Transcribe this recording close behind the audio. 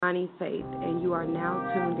Imani Faith, and you are now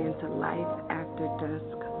tuned into Life After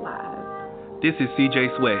Dusk Live. This is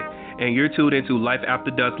CJ Sway, and you're tuned into Life After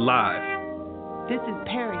Dusk Live. This is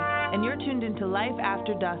Perry, and you're tuned into Life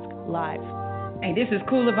After Dusk Live. Hey, this is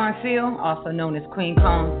Kula Von Seal, also known as Queen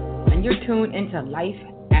Kong, and you're tuned into Life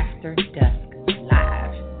After Dusk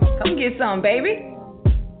Live. Come get some, baby.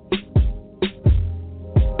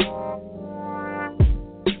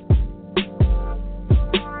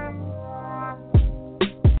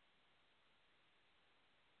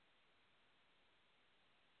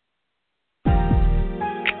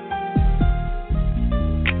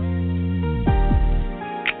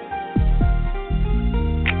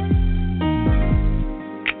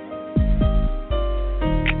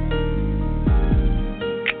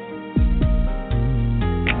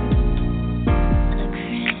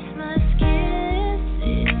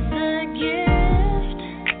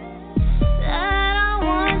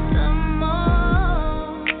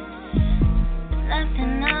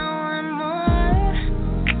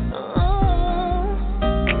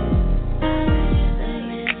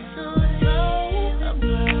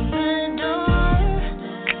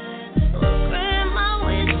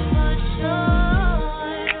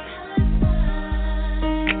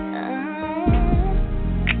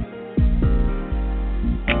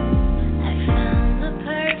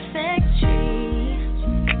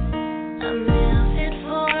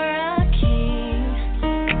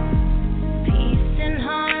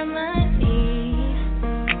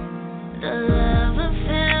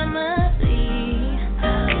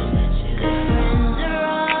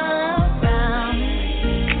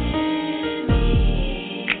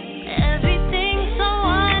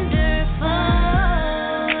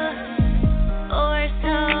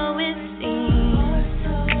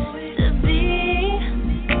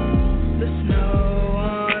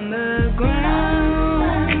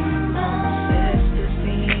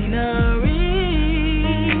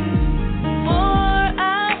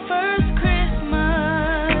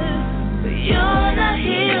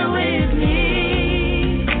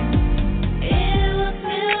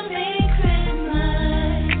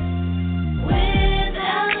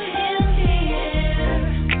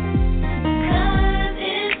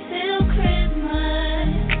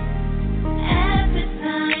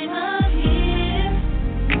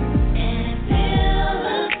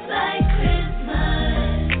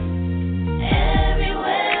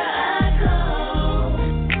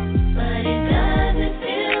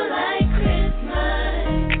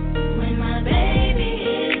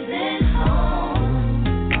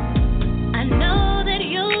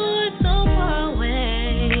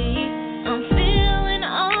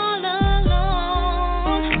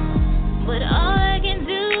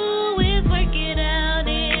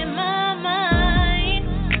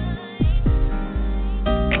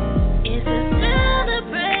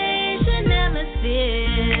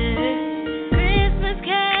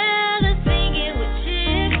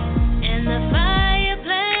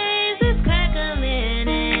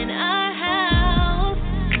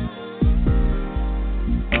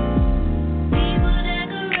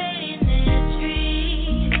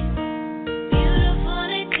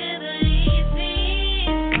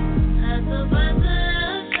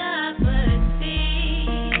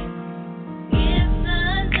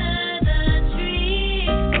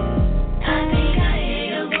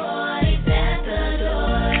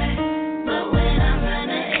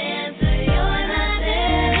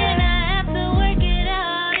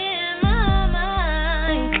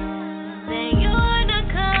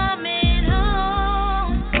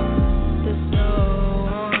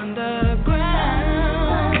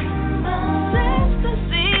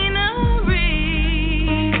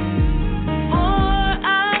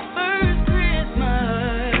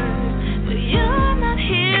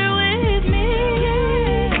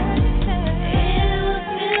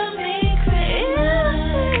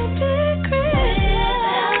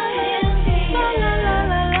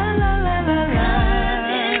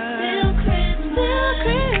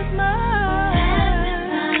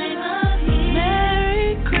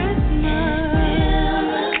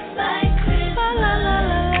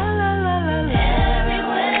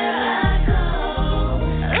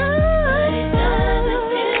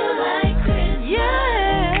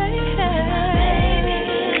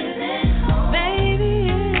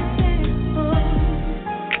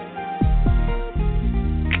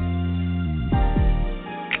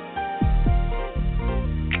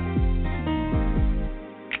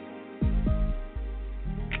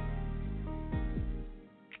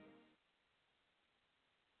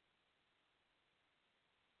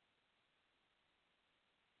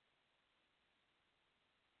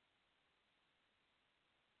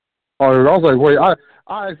 Oh, I was like, wait, I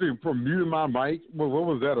actually muted my mic. What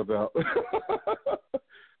was that about?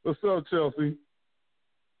 What's up, Chelsea?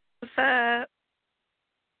 What's up?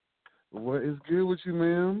 What is good with you,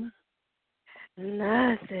 ma'am?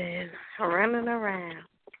 Nothing. Running around.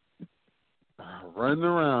 Running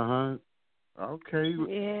around, huh? Okay.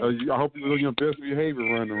 Yeah. I hope you're doing your best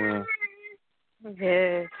behavior running around.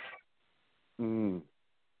 Yes.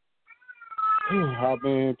 I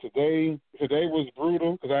mean, today was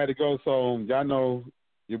brutal because I had to go. So y'all know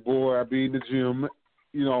your boy. I be in the gym,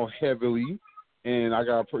 heavily, and I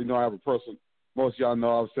got, I have a person. Most of y'all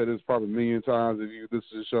know I've said this probably a million times if you listen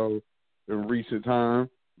to the show in recent time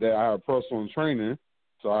that I have a personal trainer.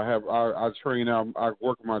 So I train out. I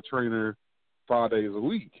work with my trainer 5 days a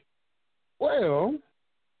week. Well,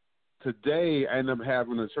 today I ended up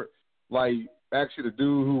having actually the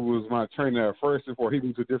dude who was my trainer at first before he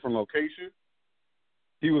moved to a different location.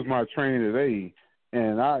 He was my trainer today,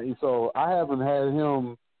 and I haven't had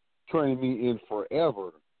him train me in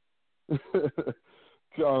forever.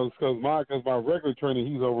 Because my regular trainer,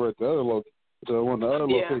 he's over at the other one of the other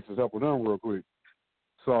locations helping them real quick.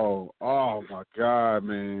 So, oh my God,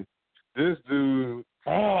 man, this dude,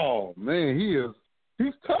 oh man,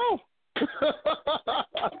 he's tough.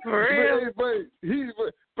 For real? But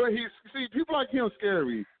see, people like him scare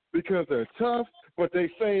me because they're tough, but they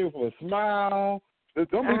say it with a smile. Some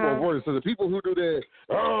people are worse. So the people who do that,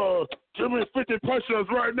 give me 50 push-ups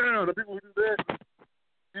right now. The people who do that,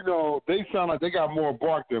 they sound like they got more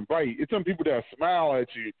bark than bite. It's some people that smile at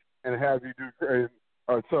you and have you do and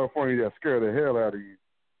are so funny that scare the hell out of you.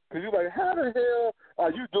 Because you're like, how the hell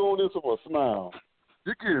are you doing this with a smile?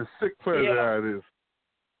 You're getting sick pleasure out of this.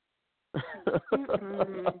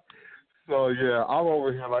 So, yeah, I'm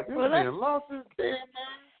over here like, this man lost his damn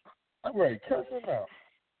man. I'm ready to curse him out.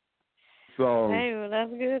 So, hey, well, that's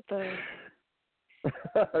good, though.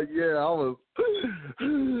 Yeah, I was.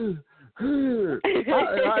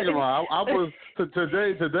 I was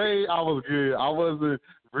today. I was good. I wasn't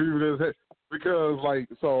breathing as because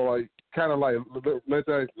kind of let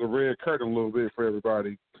that the red curtain a little bit for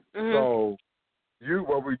everybody. So,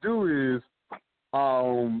 what we do is,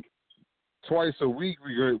 twice a week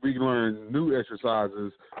we learn new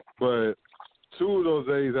exercises, but 2 of those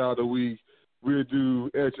days out of the week we do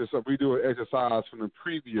exercise. We do an exercise from the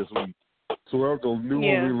previous week. So whatever the new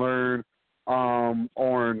one we learn on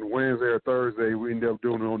Wednesday or Thursday, we end up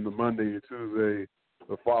doing it on the Monday and Tuesday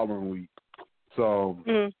the following week. So,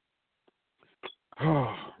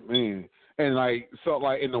 oh man, and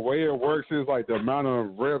and the way it works is the amount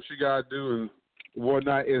of reps you gotta do and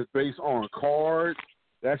whatnot is based on cards.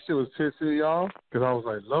 That shit was pissing y'all because I was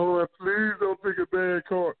like, Lord, please don't pick a bad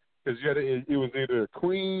card. Because it was either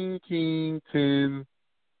Queen, King, 10,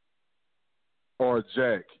 or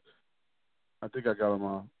Jack. I think I got them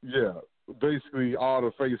all. Yeah, basically all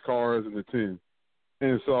the face cards and the 10.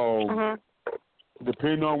 And so,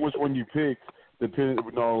 depending on which one you pick,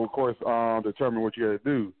 of course, determine what you got to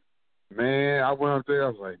do. Man, I went up there. I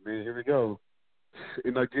was like, man, here we go.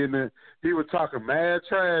 And getting it. He was talking mad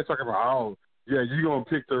trash, talking about, yeah, you gonna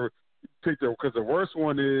pick the because the worst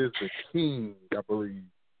one is the King, I believe.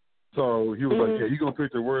 So he was like, yeah, you going to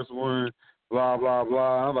pick the worst one, blah, blah,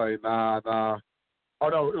 blah. I'm like, nah. Oh,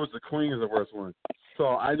 no, it was the Queen is the worst one. So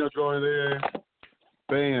I ended up going there,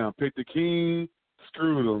 bam, picked the King,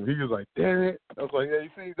 screwed him. He was like, damn it. I was like, yeah,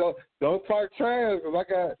 you see, don't talk trash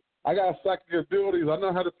because I got psychic abilities. I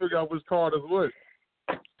know how to figure out which card is what.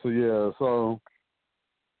 So, yeah,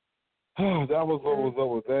 that was what was up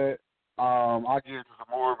with that. I'll get into some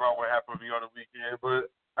more about what happened to me on the weekend, but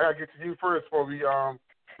I got to get to you first before we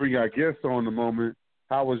bring our guests on the moment.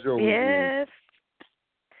 How was your weekend? Yes.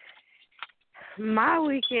 My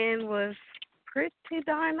weekend was pretty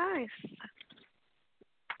darn nice.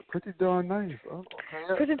 Pretty darn nice. Oh,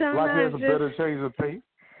 okay. Pretty darn nice. Like there's a better change of pace.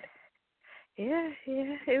 Yeah.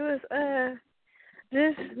 It was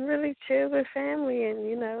just really chill with family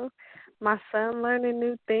and, my son learning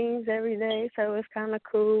new things every day, so it's kind of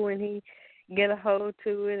cool when he get a hold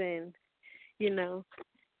to it and,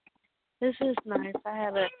 it's just nice.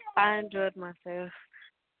 I enjoyed myself.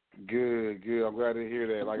 Good. I'm glad to hear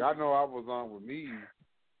that. I know I was on with me.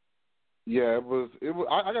 Yeah, it was.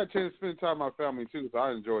 I got a chance to spend time with my family too, so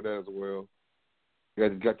I enjoyed that as well.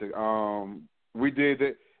 Got to we did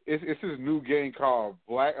that. It's this new game called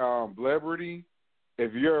Blebrity.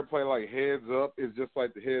 If you ever play Heads Up, it's just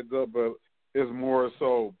like the Heads Up, but it's more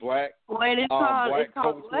so black. Wait, it's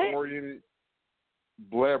called what? Oriented.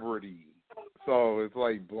 Blebrity. So it's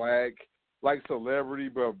black. Like celebrity,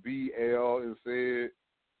 but BL instead.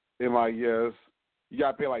 And yes, you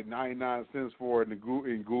gotta pay 99 cents for it in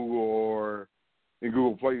Google or in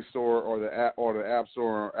Google Play Store or the App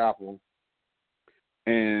Store on Apple.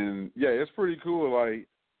 And yeah, it's pretty cool. Like,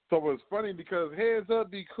 so it's funny because Heads Up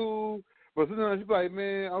be cool, but sometimes you be like,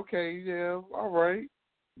 man, okay, yeah, all right.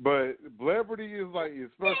 But Celebrity is like,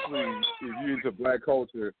 especially if you're into black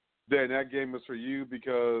culture, then that game is for you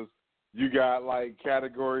because you got like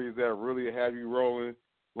categories that really have you rolling.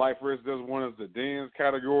 Like for instance, one is the dance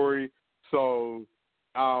category. So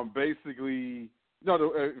basically,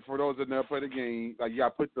 for those that never play the game, like you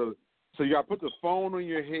got to put the phone on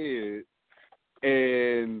your head,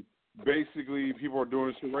 and basically people are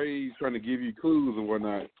doing charades trying to give you clues and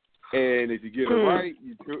whatnot. And if you get it right,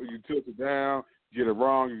 you tilt it down. Get it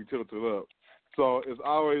wrong, you tilt it up. So it's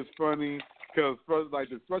always funny because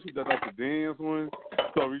especially the dance one.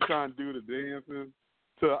 So we try and do the dances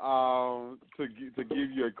to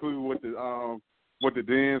give you a clue what the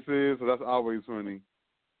dance is. So that's always funny.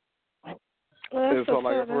 And so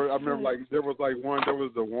like I remember like there was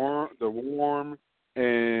the warm,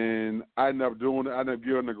 and I ended up getting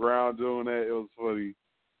on the ground doing that. It was funny.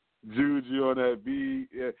 Juju on that beat.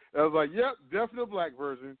 Yeah. I was like, yep, definitely a black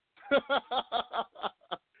version.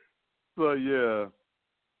 So yeah,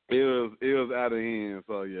 it was out of hand.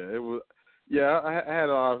 So yeah, it was. Yeah, I had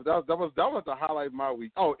that was the highlight of my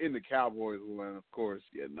week. Oh, in the Cowboys one, of course.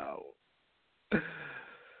 Yeah, no.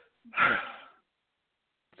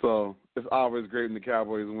 So it's always great when the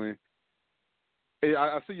Cowboys win. Hey,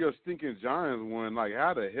 I see your stinking Giants won. Like,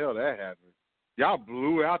 how the hell that happened? Y'all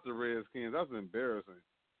blew out the Redskins. That's embarrassing.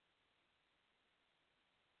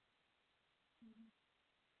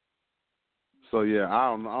 So yeah, I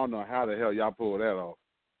don't know how the hell y'all pulled that off.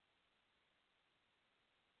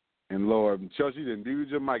 And Lord, Chelsea, you didn't mute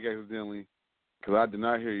your mic accidentally, because I did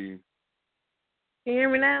not hear you. Can you hear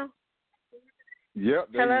me now? Yep,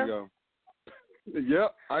 there Hello? you go.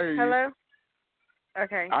 Yep, I hear you. Hello?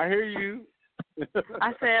 Okay. I hear you.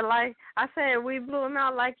 I said we blew them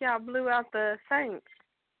out like y'all blew out the Saints.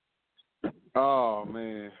 Oh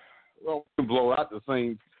man, well, we didn't blow out the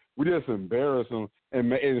Saints. We just embarrassed them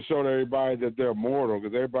and showed everybody that they're mortal,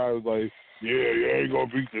 because everybody was like, yeah, you ain't gonna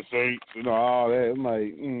beat the Saints, all that. I'm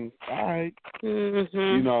like, all right,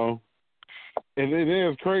 And it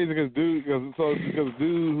is crazy because dude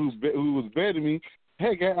who was betting me,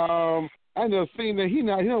 heck, I ended up seeing that he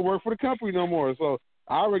don't work for the company no more. So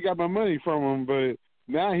I already got my money from him, but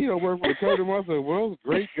now he don't work for the company anymore. I said, well, it's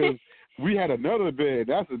great because we had another bet.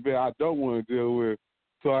 That's a bet I don't want to deal with.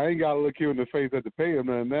 So I ain't got to look him in the face at to pay him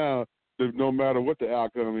nothing now, no matter what the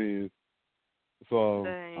outcome is. So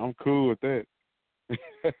I'm cool with that.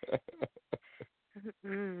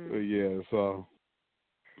 But yeah, so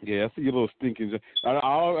yeah, I see your little stinking.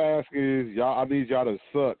 All I'm asking is I need y'all to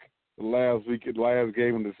suck the last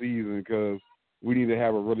game of the season, because we need to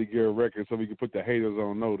have a really good record so we can put the haters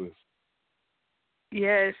on notice.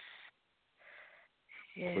 Yes.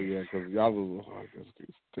 So yeah, because y'all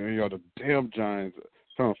the damn Giants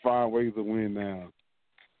trying to find ways to win now.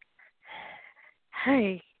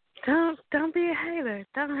 Hey, don't be a hater.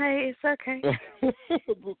 Don't hate. It's okay.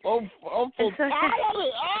 I'm so tired of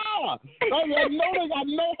it. I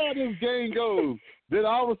know how this game goes. Then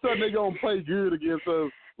all of a sudden they're gonna play good against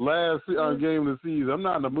us last game of the season. I'm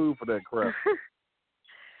not in the mood for that crap.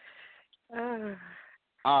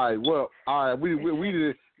 All right. We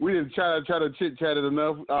didn't try to chit chat it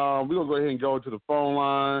enough. We're gonna go ahead and go to the phone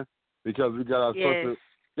line because we got our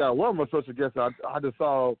one of our special guests. I just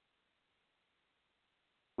saw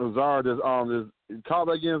Zara just call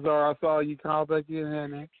back in, Zara. I saw you call back in,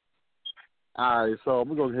 Hannah. All right, so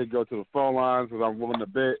we're gonna go to the phone lines because I'm willing to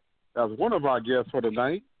bet that was one of our guests for the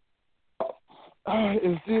night.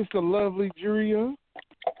 Is this the lovely Julia?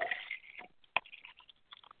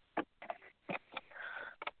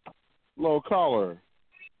 Hello, caller.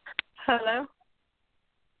 Hello?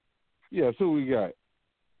 Yes, who we got?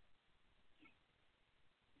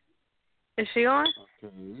 Is she on?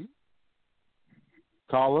 Okay.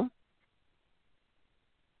 Caller?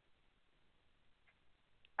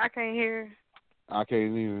 I can't hear. I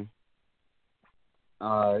can't either.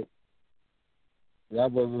 All right.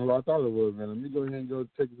 That wasn't who I thought it was, man. Let me go ahead and go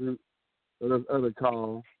take the other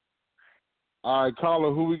call. All right,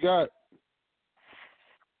 caller, who we got?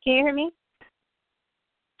 Can you hear me?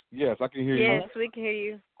 Yes, I can hear you. Yes, we can hear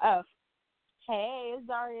you. Oh. Hey, it's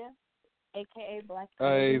Zaria, a.k.a. Black.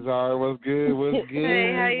 Hey, Zaria, what's good? What's good?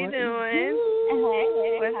 Hey, how you doing? Hey,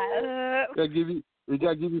 what's up? We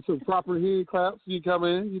gotta give you some proper hand claps when you come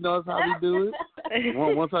in. You know, that's how we do it.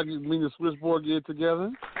 Once I get me and the switchboard get together.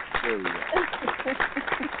 There we go.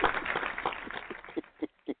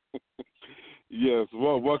 Yes,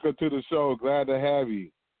 well, welcome to the show. Glad to have you.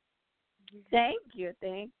 Thank you.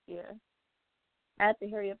 I had to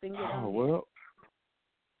hurry up and get on. Oh, well.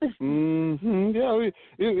 Yeah,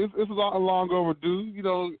 it's long overdue. You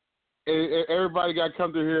know, everybody got to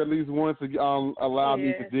come to here at least once to allow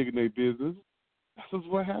me to dig in their business. That's just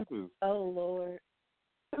what happens. Oh, Lord.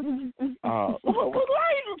 Why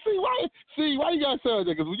you gotta say that?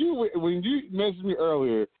 Because when you messaged me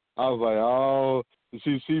earlier, I was like, oh,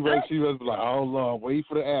 she was like, oh Lord, wait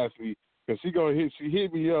for the ask me, because she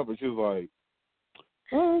hit me up and she was like,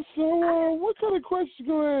 so what kind of question you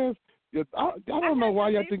gonna ask? Yeah, I don't know why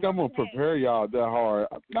y'all think I'm gonna prepare y'all that hard.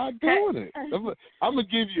 I'm not doing it. I'm gonna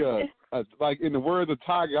give you a like in the words of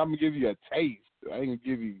Tiger, I'm gonna give you a taste. I ain't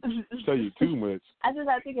gonna tell you too much. I just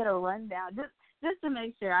have to get a rundown. Just to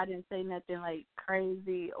make sure I didn't say nothing like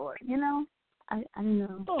crazy or, you know, I don't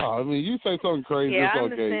know. Oh, I mean, you say something crazy, yeah,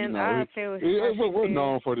 it's okay. You know, we're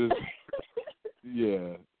known for this.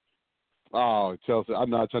 Yeah. Oh, Chelsea, I'm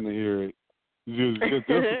not trying to hear it.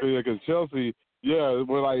 Because Chelsea, yeah,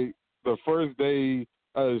 we're like the first day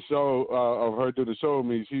of the show of her doing the show with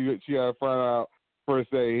me, she had to find out first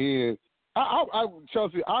day in. I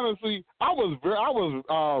Chelsea, honestly, I was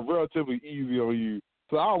relatively easy on you.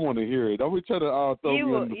 So I don't want to hear it. Don't be trying to throw me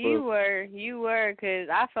under the bus. You were, because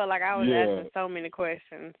I felt like I was asking so many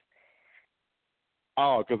questions.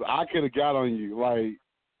 Oh, because I could have got on you. Like,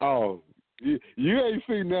 oh, you ain't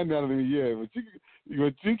seen nothing out of me yet, but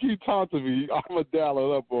you keep talking to me, I'm going to dial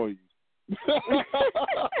it up on you.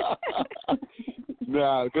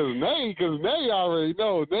 Nah, because Nay already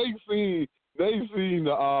know. They seen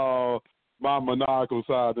the my maniacal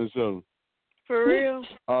side of the show. For real?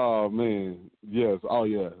 Oh man, yes. Oh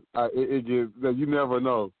yeah. It gets. You never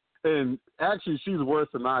know. And actually, she's worse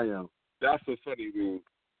than I am. That's the funny thing.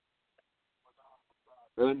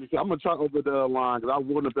 And I'm gonna try to open the line because I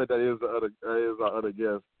wonder if that is our other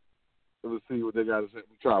guest. Let's see what they got to say.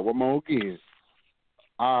 We try one more again.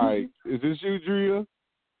 All right, is this you, Drea?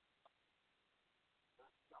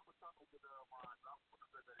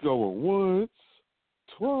 Going once,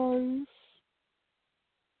 twice.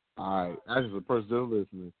 All right, actually, the person that's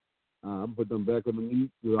listening. I'm put them back on the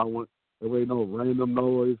mute because I want everybody know random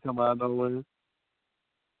noise come out of nowhere.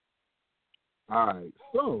 All right,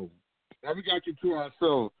 so now we got you to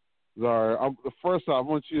ourselves, Zara. First off, I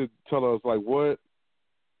want you to tell us like what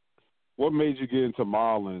made you get into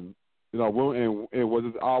modeling. You know, and was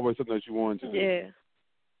it always something that you wanted to do? Yeah.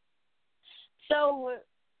 So what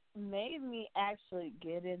made me actually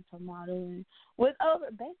get into modeling was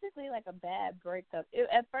basically like a bad breakup.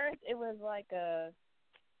 At first, it was like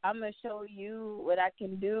I'm going to show you what I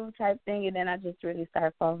can do type thing, and then I just really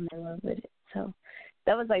started falling in love with it. So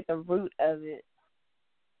that was like the root of it.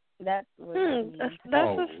 That's what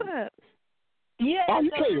that's what's up. Yeah. Oh, you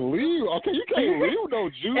can't leave. Okay, you can't leave no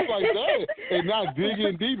juice like that and not dig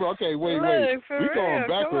in deeper. Okay, wait. We going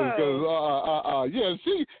backwards because how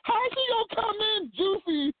she gonna come in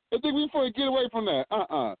juicy and think we finna get away from that?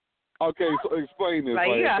 Okay, so explain this. Like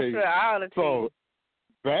you gotta feel all the so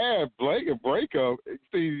bad breakup.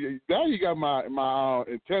 See, now you got my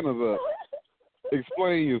antennas up.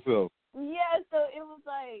 Explain yourself. Yeah, so it was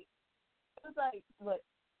like what,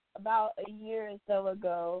 about a year or so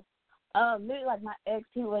ago. Maybe like my ex,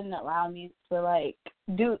 he wouldn't allow me to like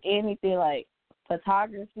do anything like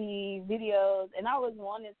photography, videos, and I was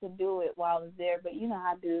wanting to do it while I was there, but you know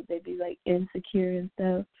how dudes, they be like insecure and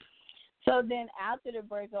stuff. So then after the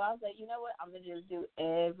breakup, I was like, you know what, I'm gonna just do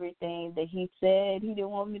everything that he said he didn't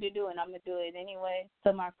want me to do, and I'm gonna do it anyway.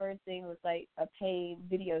 So my first thing was like a paid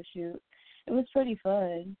video shoot. It was pretty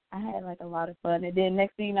fun. I had like a lot of fun, and then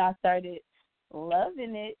next thing you know, I started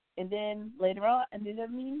loving it, and then later on, I ended up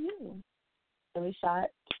meeting you. So we shot,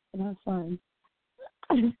 and it was fun.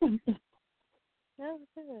 That was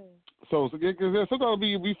good. So sometimes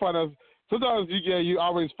we find out. Sometimes you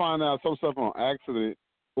always find out some stuff on accident.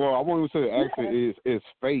 Well, I won't even say accident is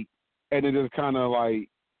fate, and it just kind of like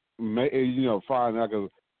find out. Cause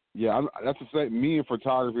that's the same. Me and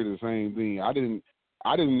photography the same thing. I didn't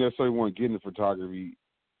necessarily want to get into photography.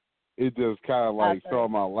 It just kind of like fell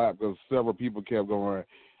on my lap because several people kept going,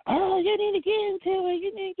 oh, you need to get into it.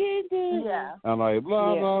 You need to get into it. Yeah. I'm like,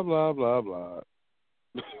 blah, blah, blah, blah, blah.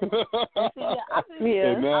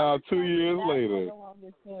 And now 2 years later.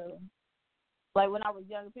 Like when I was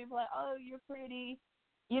younger, people were like, oh, you're pretty.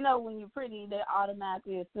 You know, when you're pretty, they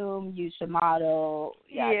automatically assume you should model.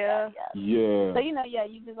 Yeah. Yeah. So,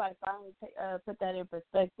 you just like finally put that in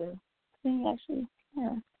perspective. Actually,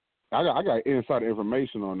 yeah. I got inside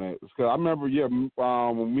information on that. Because I remember,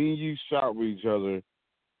 when me and you shot with each other,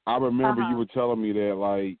 I remember you were telling me that,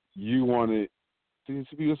 like, you wanted, see,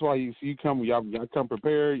 that's why y'all come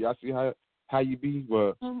prepared, y'all see how you be.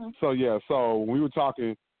 But, so when we were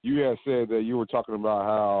talking, you had said that you were talking about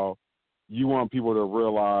how you want people to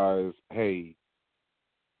realize, hey,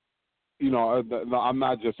 I'm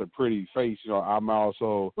not just a pretty face. I'm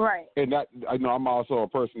also right, and that I'm also a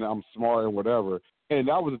person that I'm smart and whatever. And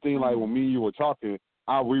that was the thing. Like when me and you were talking,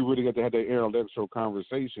 we really got to have that intellectual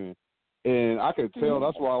conversation, and I could tell.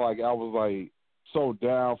 That's why I was like so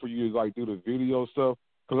down for you to like do the video stuff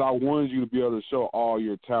because I wanted you to be able to show all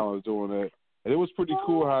your talents doing that. And it was pretty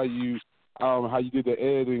cool how you did the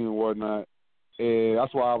editing and whatnot. And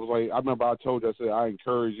that's why I was like, I remember I told you, I said, I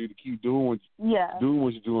encourage you to keep doing what you're doing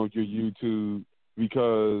with your YouTube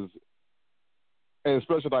because, and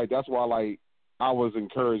especially like, that's why like I was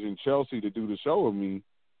encouraging Chelsea to do the show with me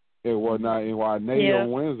and whatnot, and why Nate on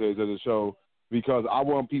Wednesdays at the show, because I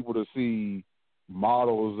want people to see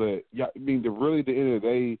models that, really at the end of the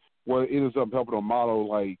day, what ends up helping a model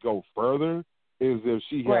like go further is if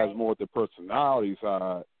she has more of the personality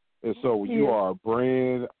side. And so when you are a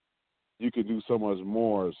brand, you can do so much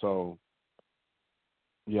more. So,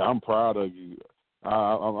 yeah, I'm proud of you.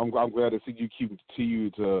 I'm glad to see you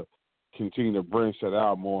continue to branch that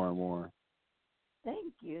out more and more.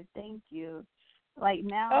 Thank you. Like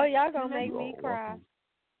now. Oh, y'all gonna make me cry.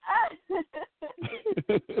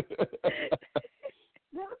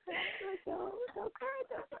 Don't cry.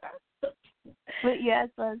 But yeah,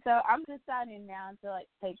 so I'm deciding now to like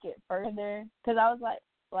take it further because I was like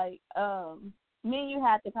me and you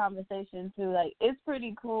had the conversation too. Like it's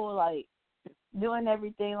pretty cool, like doing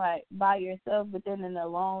everything like by yourself, but then in the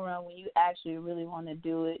long run, when you actually really want to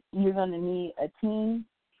do it, you're gonna need a team.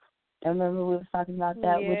 I remember we were talking about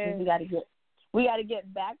that, which is we got to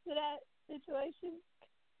get back to that situation.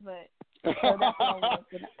 But so that's what I'm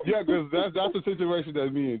working on. Yeah, because that's the situation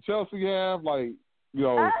that me and Chelsea have. Like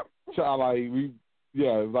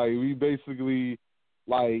we basically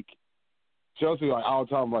like. Chelsea like all the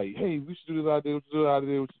time, like, hey, we should do this idea, we should do that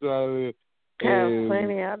idea, we should do that idea. Have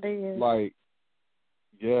plenty of ideas. Like,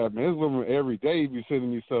 yeah, man, it's women every day be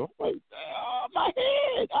sitting yourself like, my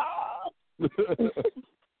head,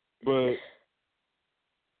 But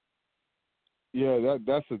yeah,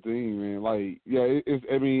 that's the thing, man. Like, yeah,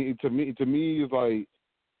 to me, it's like,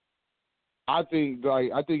 I think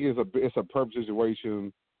it's a perfect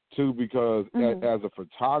situation too because as a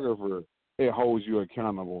photographer, it holds you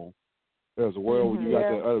accountable. As well, you got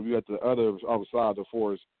the other side of the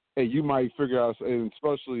force, and you might figure out. And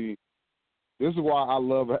especially, this is why I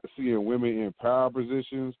love seeing women in power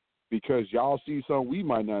positions because y'all see something we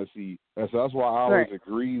might not see, and so that's why I always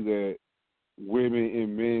agree that women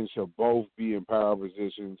and men should both be in power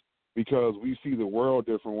positions because we see the world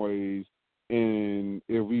different ways, and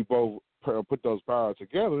if we both put those powers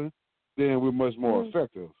together, then we're much more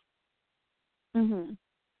effective. Mhm.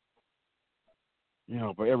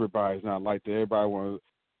 But everybody's not like that. Everybody wants,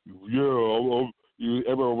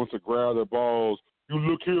 everyone wants to grab their balls. You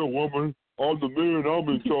look here, woman. I'm the man. I'm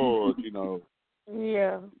in charge.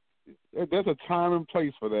 Yeah. There's a time and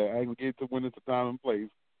place for that. I ain't gonna get to when it's a time and place,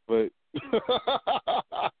 but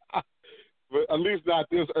but at least not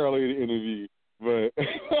this early in the interview.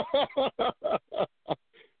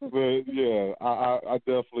 But yeah, I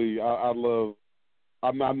definitely I love.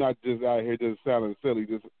 I'm not just out here just sounding silly.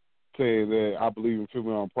 Just saying that I believe in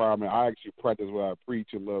female empowerment. I actually practice what I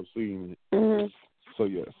preach and love seeing it. Mm-hmm. So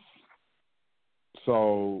yes.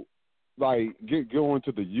 So, like, going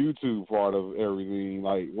to the YouTube part of everything.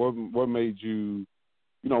 Like, what made you,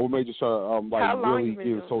 what made you start really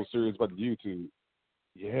getting so serious about the YouTube?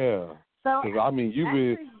 Yeah. So because I mean, you've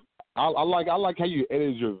been. I like how you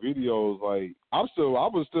edit your videos. Like I was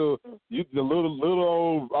still the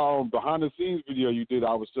little old behind the scenes video you did.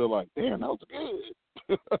 I was still like, damn, that was good.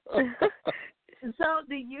 So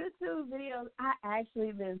the YouTube videos, I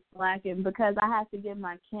actually been slacking because I have to get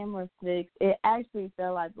my camera fixed. It actually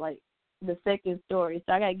felt like the second story,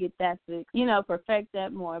 so I gotta get that fixed. Perfect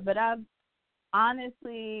that more. But I've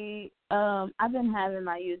honestly, I've been having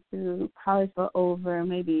my YouTube probably for over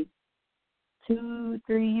maybe 2-3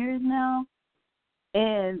 years now,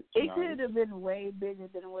 and it could have been way bigger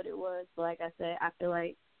than what it was. But like I said, I feel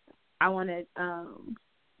like I want to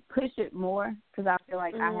push it more because I feel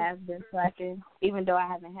like I have been slacking. Even though I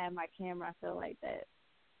haven't had my camera, I feel like that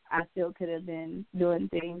I still could have been doing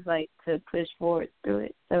things like to push forward through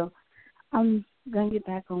it. So I'm gonna get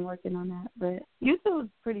back on working on that. But YouTube was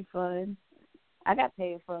pretty fun. I got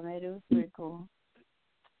paid from it. It was pretty cool.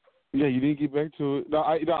 Yeah, you didn't get back to it. No,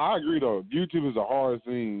 I agree though. YouTube is a hard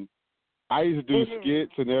thing. I used to do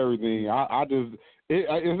skits and everything.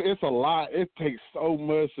 It's a lot. It takes so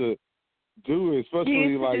much to do it,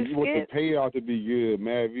 especially like you want the payout to be good.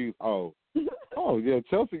 Mad views. Oh yeah.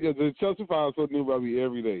 Chelsea finds something new about me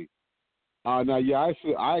every day. Now, yeah,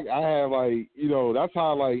 I have like, that's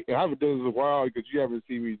how like I haven't done this in a while because you haven't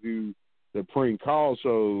seen me do the prank call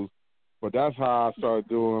shows, but that's how I started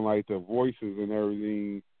doing like the voices and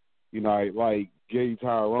everything. Like Gay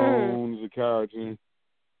Tyrone's a character.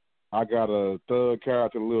 I got a thug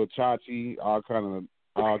character, Lil Chachi, all kind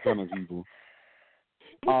of people.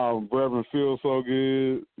 Reverend Feels So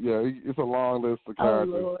Good. Yeah, it's a long list of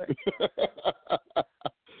characters. Oh Lord.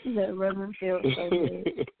 The Reverend Feels So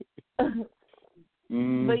Good.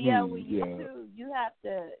 But yeah, when you have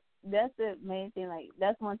to. That's the main thing. Like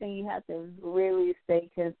that's one thing you have to really stay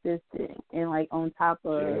consistent and like on top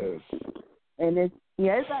of. Yes. And it's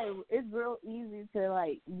real easy to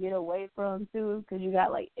like get away from too because you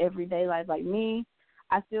got like everyday life. Like me,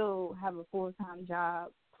 I still have a full-time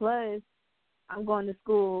job. Plus, I'm going to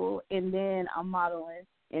school and then I'm modeling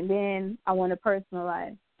and then I want a personal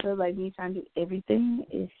life. So like me trying to do everything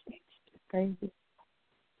is crazy.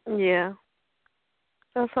 Yeah.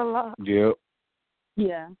 That's a lot. Yep.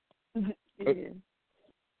 Yeah. It is.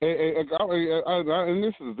 And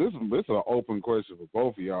this is an open question for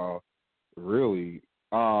both of y'all, really,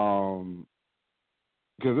 because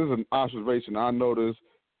this is an observation I noticed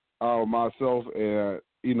myself, and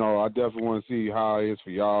I definitely want to see how it is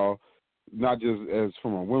for y'all, not just as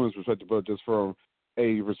from a women's perspective, but just from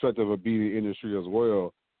a perspective of being in the industry as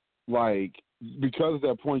well. Like because of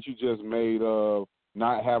that point you just made of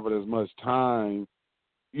not having as much time.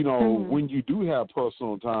 When you do have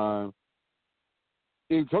personal time,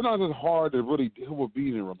 sometimes it's hard to really deal with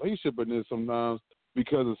being in a relationship in this sometimes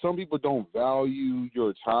because if some people don't value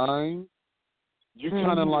your time, you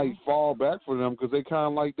kind of like fall back for them because they kind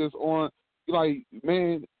of like this on, like,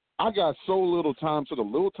 man, I got so little time, so the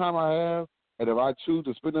little time I have, and if I choose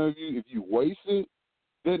to spend it with you, if you waste it,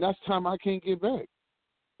 then that's time I can't get back.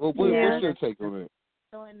 Well, what's your take on it?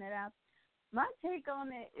 Throwing that out. My take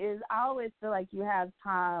on it is I always feel like you have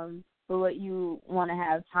time for what you want to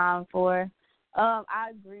have time for. I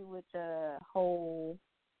agree with the whole,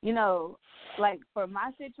 like for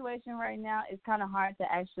my situation right now, it's kind of hard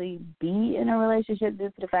to actually be in a relationship due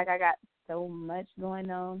to the fact I got so much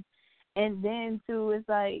going on. And then, too, it's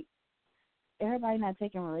like everybody not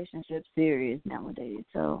taking relationships serious nowadays.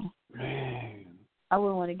 So man, I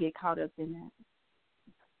wouldn't want to get caught up in that.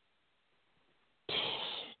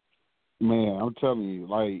 Man, I'm telling you,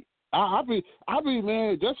 like I be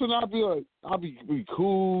man. That's when I be like, I'll be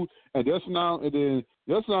cool, and that's now, and then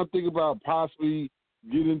that's when I'm thinking about possibly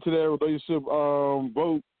getting into that relationship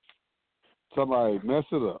boat. Somebody mess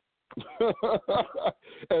it up,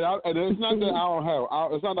 and it's not that I don't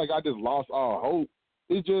have. It's not like I just lost all hope.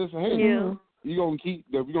 It's just you're gonna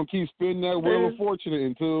keep spinning that wheel of fortune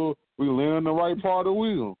until we land on the right part of the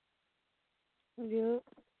wheel. Yeah.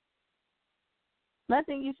 I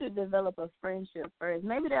think you should develop a friendship first.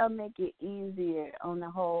 Maybe that'll make it easier on the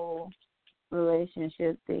whole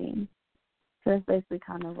relationship thing. So that's basically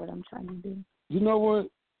kind of what I'm trying to do. You know what?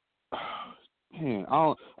 Man,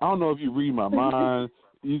 I don't know if you read my mind.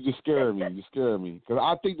 You just scare me. You scare me. Because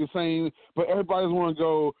I think the same, but everybody's want to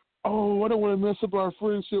go, oh, I don't want to mess up our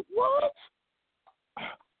friendship. What?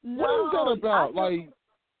 No, what is that about?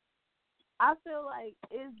 I feel like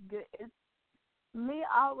it's good. Me,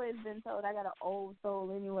 I always been told I got an old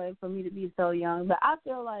soul anyway for me to be so young. But I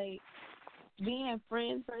feel like being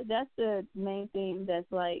friends first, that's the main thing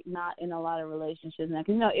that's, like, not in a lot of relationships now.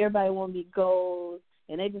 Because, everybody want to be goals,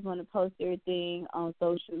 and they just want to post everything on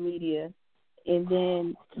social media. And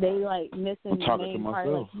then they, like, missing the main part.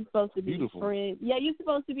 Like, you're supposed to be friends. Yeah, you're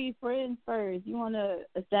supposed to be friends first. You want to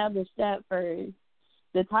establish that first.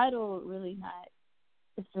 The title really not,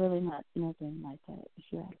 it's really not nothing like that, if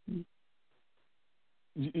you ask me.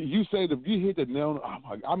 You say that you hit the nail. Oh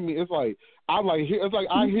my! I mean, it's like I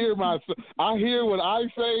hear myself. I hear what I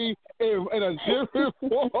say in a different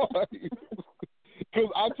voice. Because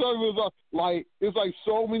I tell you, it's like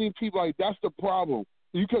so many people. Like that's the problem.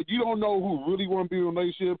 You don't know who really want to be in a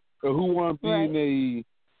relationship and who want to be in a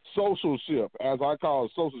social ship, as I call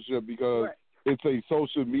it, social ship, because it's a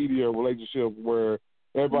social media relationship where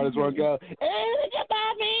everybody's want to go, hey, look at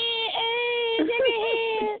Bobby, hey, give me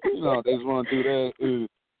head. They just want to do that.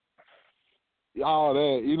 All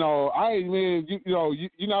that, you're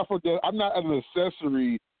not for that. I'm not an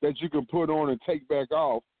accessory that you can put on and take back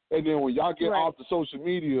off. And then when y'all get off the social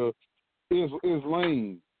media, it's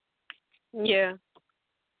lame. Yeah.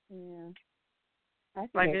 Yeah.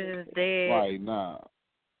 Like it's just dead. Like, nah.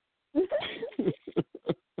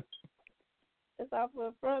 It's off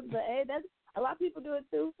the front, but hey, that's a lot of people do it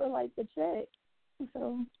too for like the check.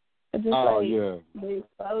 So just the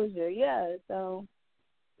exposure, so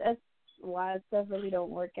that's why stuff really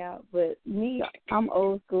don't work out. But me, I'm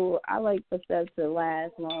old school. I like for stuff to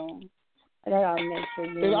last long. Like, I gotta make sure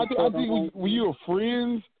you. And I think when you're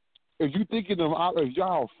friends, if you thinking of if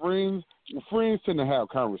y'all friends tend to have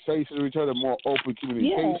conversations with each other, more open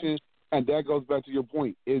communication, and that goes back to your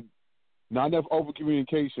point. It not enough open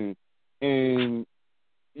communication, and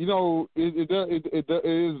you know it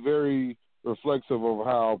is very reflexive of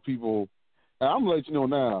how people. And I'm gonna let you know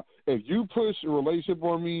now. If you push a relationship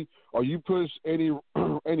on me, or you push any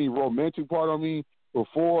romantic part on me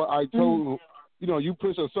before I told you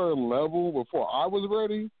push a certain level before I was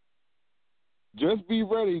ready. Just be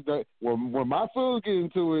ready that when my feelings get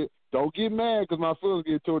into it, don't get mad because my feelings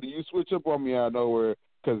get into it and you switch up on me out of nowhere.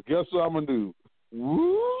 Because guess what I'm gonna do?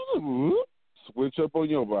 Woo, switch up on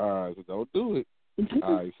your behind. So don't do it.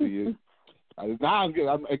 I see it. Now I'm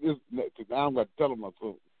gonna tell them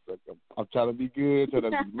myself. I'm trying to be good, trying to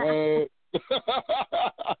be mad.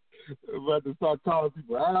 But to start calling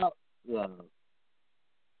people out. Yeah.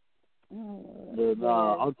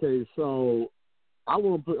 Okay, so I'm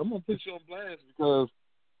gonna put you on blast because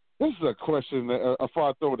this is a question that before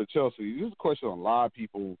I throw it to Chelsea. This is a question a lot of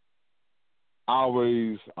people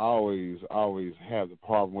always have the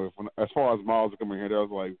problem with. As far as Miles coming here, they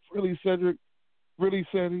was like, "Really, Cedric? Really,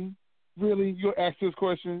 Cedric? Really? You ask this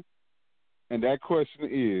question?" And that question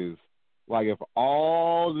is, like, if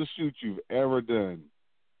all the shoots you've ever done,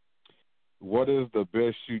 what is the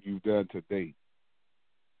best shoot you've done to date?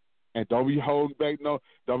 And don't be holding back. No,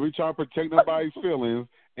 don't be trying to protect nobody's feelings.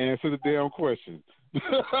 Answer the damn question.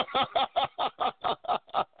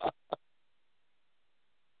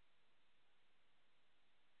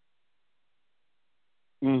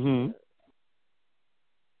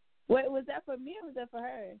 Wait, was that for me or was that for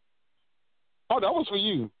her? Oh, that was for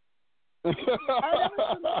you. That was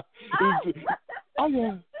for me. Oh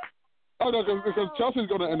yeah. Oh no, because Chelsea's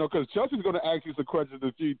gonna ask you some questions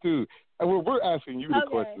of you too, and we're asking you the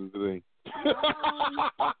questions today.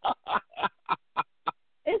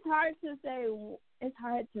 It's hard to say. It's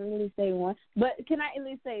hard to really say one, but can I at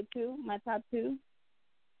least say two? My top two.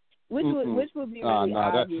 Which would be really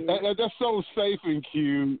obvious? That's so safe and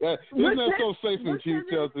cute. Isn't that so safe and cute,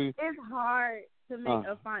 Chelsea? It's hard to make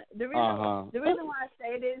a fine. The reason why I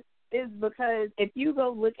say this is because if you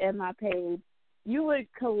go look at my page, you would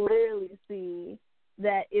clearly see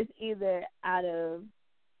that it's either out of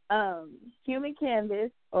human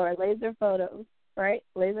canvas or laser photos, right?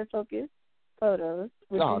 Laser focus photos,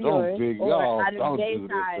 which is yours, or out of Jay's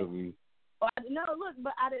side. No, look,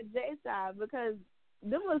 but out of Jay's side, because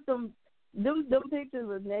them pictures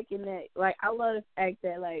was neck and neck. Like, I love the fact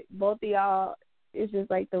that, like, both of y'all, it's just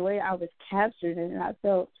like the way I was captured and I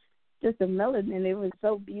felt just the melanin. It was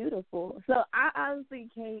so beautiful. So I honestly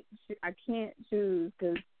can't choose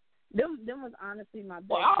because them was honestly my best.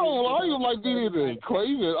 Well, I don't like being anything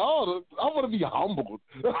crazy at all. I want to be humbled.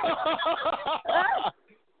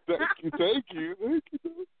 Thank you.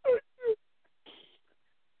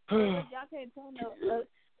 Y'all can't tell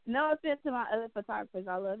no offense to my other photographers.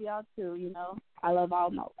 I love y'all too. You know, I love all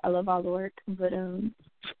the work, but you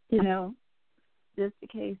know, just in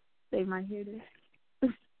case they might hear this.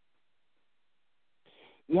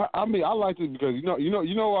 Yeah, I mean, I liked it because you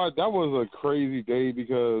know what? That was a crazy day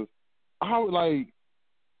because I was like,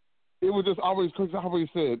 it was just always because I always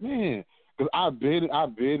said, man, because I've stayed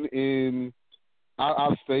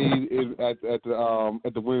at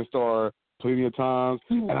the WinStar plenty of times,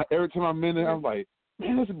 and every time I'm in there, I'm like,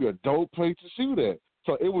 man, this would be a dope place to shoot at.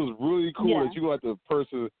 So it was really cool that you like the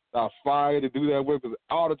person I fired to do that with, because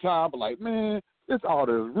all the time I'm like, man, there's all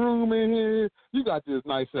this room in here. You got this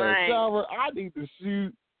nice ass shower. I need to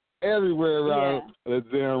shoot everywhere around the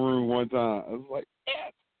damn room one time. I was like,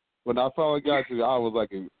 yes. When I finally got to it, I was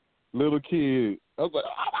like a little kid. I was like,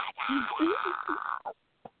 oh my God.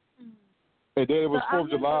 And then it was 4th of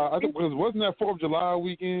July. I think wasn't that 4th of July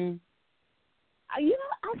weekend? You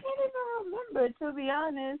know, I can't even remember, to be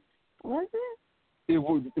honest. Was it? It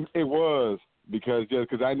was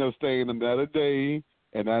because I know staying another day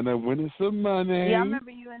and I know winning some money. Yeah, I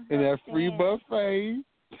remember you in that free buffet.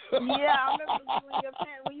 Yeah, I remember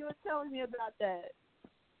when you were telling me about that.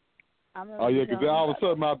 Oh yeah, because then all of a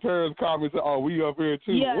sudden my parents called me and said, "Oh, we up here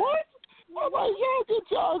too." Yeah. What? I'm like, yeah, good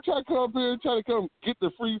job. Try to come up here and try to come get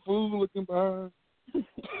the free food looking behind.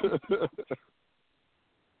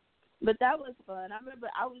 But that was fun. I remember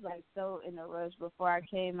I was like so in a rush before I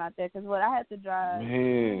came out there because I had to drive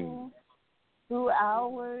 2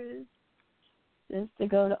 hours just to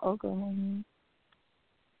go to Oklahoma.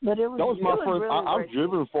 But it was that was my first. Really I've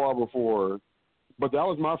driven far before, but that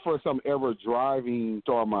was my first time ever driving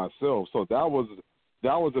far myself. So that was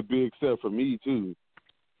a big step for me too.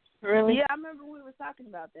 Really? Yeah, I remember we were talking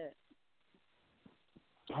about that.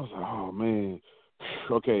 I was like, oh man,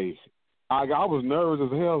 okay. I was nervous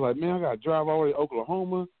as hell. I was like, man, I got to drive all the way to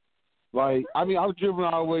Oklahoma. Like, I mean, I've driven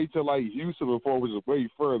all the way to like Houston before, which is way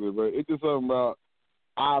further. But it's just something about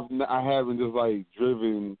I haven't just like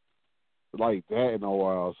driven like that in a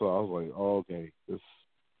while. So I was like, oh, okay, it's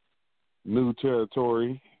new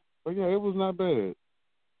territory. But yeah, it was not bad.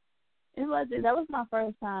 It wasn't. That was my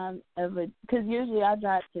first time ever. Because usually I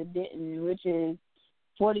drive to Denton, which is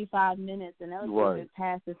 45 minutes, and that was just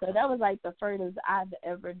past it. So that was like the furthest I've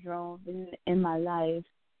ever drove in my life.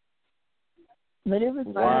 But it was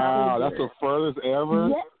fun. Wow, that's the furthest ever?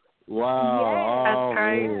 Yes. Wow. That's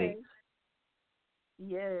crazy.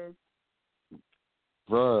 Yes.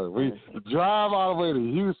 Bro, we drive all the way to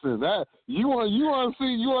Houston. That you want to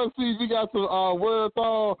see if you got some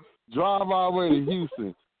wherewithal. Drive all the way to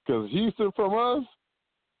Houston, because Houston from us,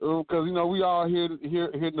 because you know we all here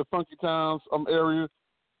in the Funky Towns area.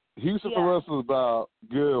 Houston from us is about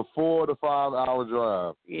good 4 to 5 hour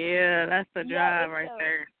drive. Yeah, that's the drive right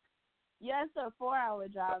there. Yeah, it's a 4-hour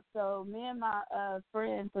drive. So me and my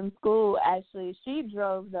friend from school, actually, she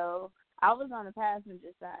drove though. I was on the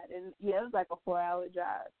passenger side, and yeah, it was like a 4-hour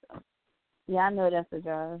drive. So yeah, I know that's a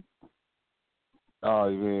drive.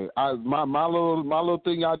 Oh man, my little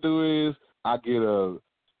thing I do is I get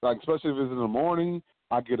especially if it's in the morning,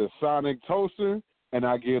 I get a Sonic toaster and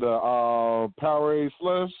I get a Powerade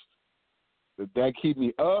slush. That keep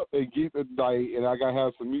me up and keep it and I gotta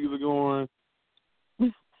have some music on.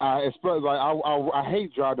 I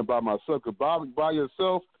hate driving by myself, because by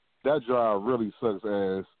yourself, that drive really sucks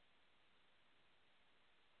ass.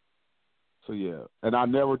 So yeah, and I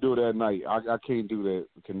never do it at night. I can't do that.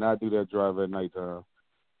 Cannot do that drive at nighttime.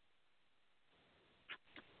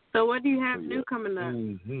 So what do you have new coming up?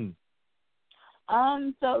 Mm-hmm.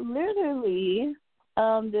 So literally,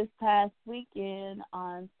 this past weekend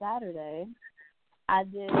on Saturday, I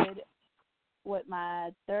did my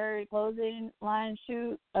third clothing line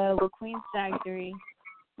shoot with Queen's Factory,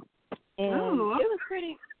 and it was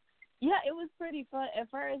pretty. Yeah, it was pretty fun. At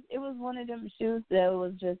first, it was one of them shoots that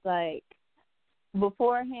was just like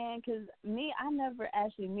beforehand, because I never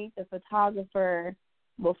actually meet the photographer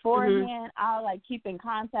beforehand. Mm-hmm. I'll like keep in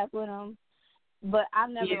contact with him, but I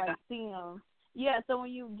never like see him. Yeah, so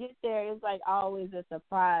when you get there, it's like always a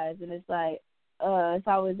surprise, and it's like it's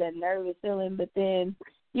always that nervous feeling. But then,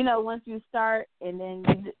 you know, once you start, and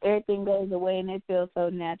then everything goes away, and it feels so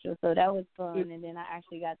natural. So that was fun, and then I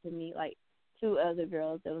actually got to meet like 2 other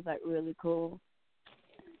girls that was like really cool.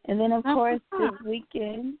 And then of course this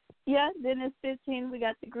weekend, then it's 15. We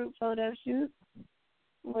got the group photo shoot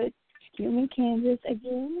with Human Kansas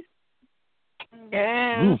again.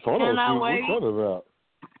 Yeah. Group photo shoot. What's that about?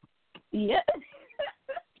 Yeah.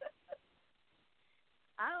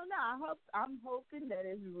 I don't know. I'm hoping that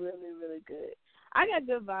it's really, really good. I got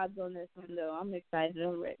good vibes on this one though. I'm excited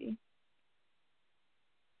already.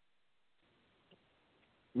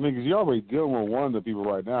 I mean, because you're already dealing with one of the people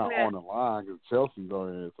right now on the line, because Chelsea's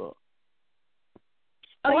on here. So.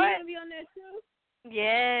 Oh, you going to be on there too?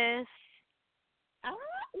 Yes.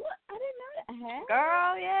 What? I didn't know that.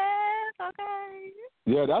 Girl, yes. Okay.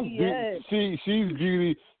 Yeah, that's she's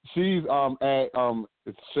Beauty. She's at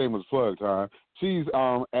it's shameless plug time. She's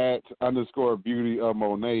at _ Beauty of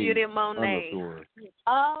Monet. Beauty of Monet. _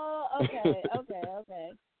 Oh, okay.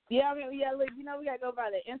 Yeah, I mean, look, you know, we gotta go by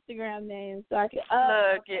the Instagram name so I can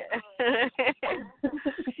look. Yeah.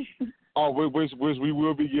 Oh, which we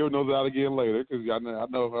will be giving those out again later, because I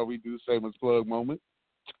know how we do shameless plug moment.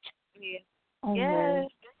 Yeah. Oh, yes.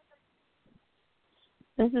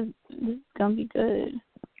 This is gonna be good.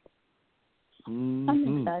 Mm-hmm.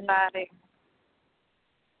 I'm excited.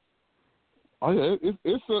 Oh yeah,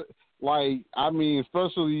 it's a like, I mean,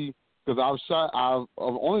 especially because I'm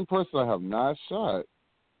the only person I have not shot.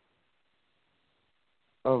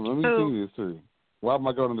 Oh, let me see this too. Why am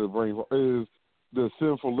I going to the brain? Is the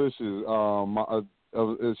Sinfulicious?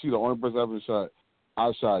 Is she the only person I haven't shot?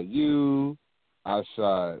 I shot you. I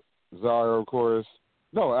shot Zara, of course.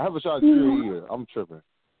 No, I haven't shot Tree either. I'm tripping.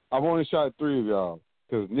 I've only shot 3 of y'all,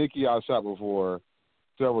 because Nikki I shot before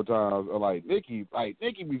several times. Like Nikki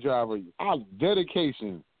be driving.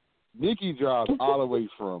 Dedication. Nikki drives all the way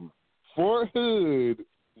from Fort Hood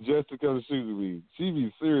just to come shoot me. She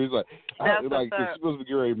be serious. Like she's supposed to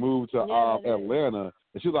get ready to move to Atlanta,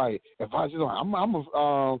 and she's like, I'm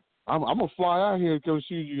gonna fly out here and come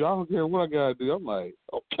shoot you. I don't care what I gotta do. I'm like,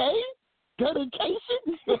 okay.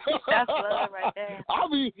 Dedication. That's love right there.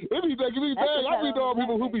 It be making me bad. I be knowing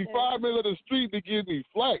people who be 5 minutes up the street to give me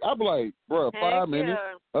flack. I be like, bro, 5 minutes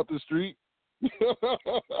up the street.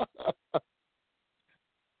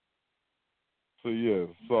 So yeah.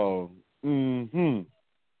 So.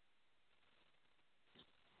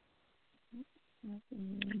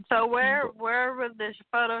 So where will this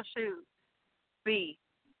photo shoot be?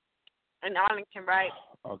 In Arlington, right?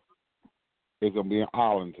 It's gonna be in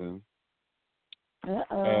Arlington.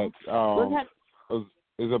 Uh-oh.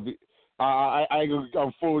 It's a be. I ain't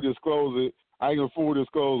gonna fully disclose it. I ain't gonna fully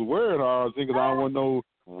disclose where in Arlington because I don't want no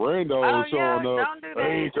rando showing up. Don't do that.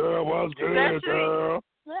 Hey girl, what's good, girl?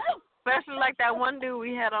 Especially like that one dude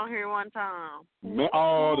we had on here one time. Man,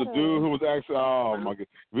 the dude who was actually, oh my God,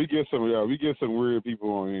 we get some weird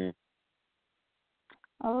people on here.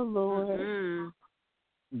 Oh Lord.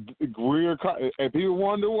 Weird, and people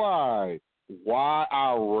wonder why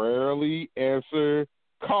I rarely answer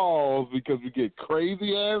calls because we get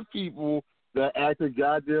crazy ass people that act a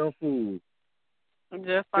goddamn fool.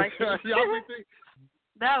 Just like that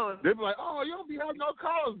was. They be like, oh, you don't be having no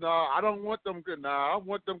calls. Nah, I don't want them. Nah, I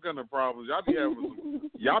want them kind of problems. Y'all be having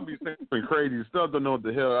y'all be saying some crazy stuff. Don't know what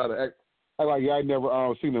the hell how to act. I like y'all never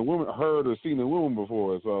heard or seen a woman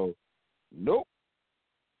before. So, nope.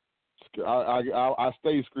 I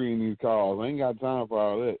stay screening these calls. I ain't got time for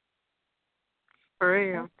all that. For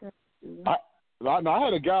real. I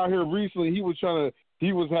had a guy here recently. He was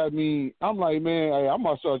having me. I'm like, man, hey, I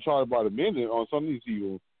must start charging by the minute on some of these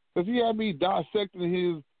people because he had me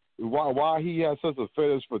dissecting why he had such a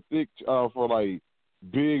fetish for thick for like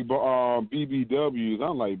big BBWs.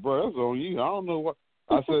 I'm like, bro, that's on you. I don't know what.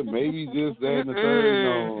 I said maybe just that and the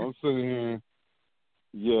third. I'm sitting here.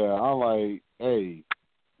 Yeah, I'm like, hey.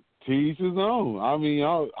 Teach his own. I mean,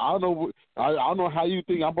 I don't know. I don't know how you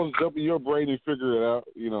think I'm supposed to jump in your brain and figure it out.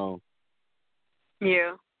 You know.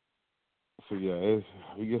 Yeah. So yeah,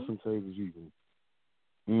 we get some crazy people.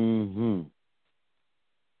 You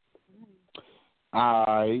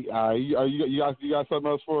got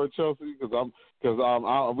something else for her, Chelsea? Because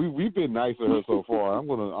we've been nice to her so far. I'm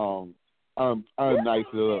gonna nice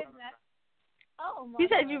it up. Oh my You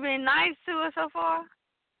said you've been nice to her so far.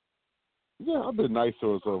 Yeah, I've been nice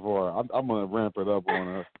to her so far. I'm gonna ramp it up on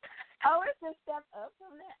her. Oh, it's a step up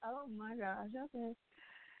from that. Oh my gosh. Okay.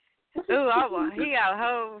 Ooh, he got a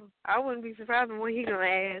whole. I wouldn't be surprised when he gonna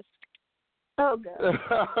ask. Oh God.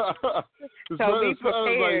 So be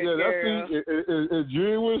prepared, girl. If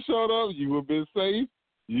Junior would have showed up, you would have been safe.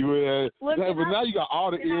 You would have. But now you got all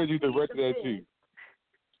the energy directed at you.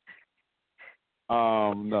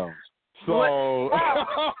 No. So,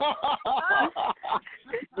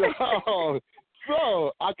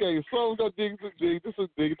 okay, so we're going to dig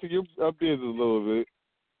into your business a little bit.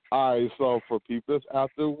 All right, so for people that's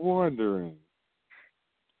out there wondering,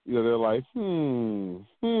 they're like,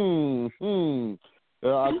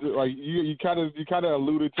 like you kind of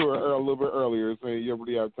alluded to her a little bit earlier, saying you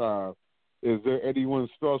really have time. Is there anyone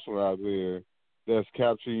special out there that's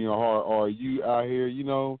capturing your heart, or are you out here,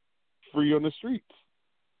 free on the streets?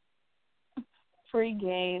 Free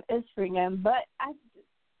game. It's free game. But I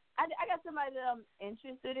got somebody that I'm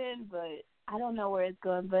interested in, but I don't know where it's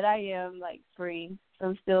going. But I am, like, free. So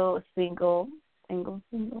I'm still single.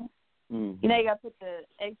 Mm-hmm. You got to put the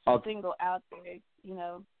extra single out there,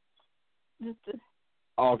 just to...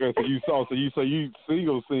 Okay, so you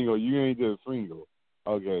single. You ain't just single.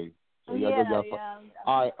 Okay. So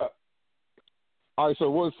all right. All right, so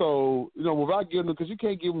without giving them, because you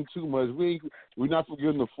can't give them too much. We're not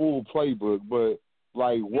forgetting the full playbook, but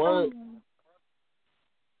what's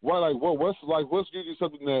usually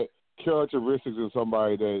something that characteristics in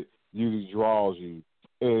somebody that usually draws you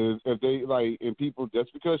is if they and people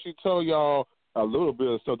just because she tell y'all a little bit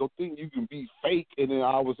of stuff, don't think you can be fake and then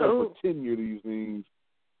I was pretend you're these things.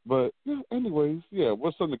 But anyways,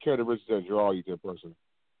 what's some of the characteristics that draw you to a person?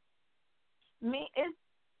 Me, it's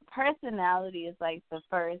personality is like the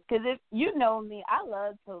first, because if you know me, I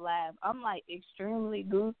love to laugh. I'm like extremely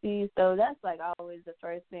goofy, so that's like always the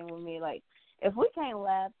first thing with me. Like if we can't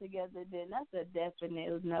laugh together, then that's a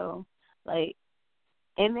definite no. Like,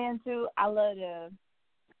 and then too, I love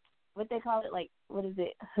what they call it, like what is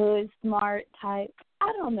it, hood smart type.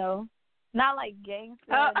 I don't know, not like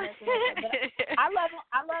gangster or nothing like that, but I love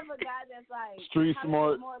a guy that's like street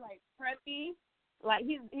smart, more like preppy. Like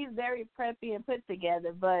he's very preppy and put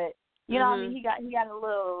together, but you know what I mean. He got that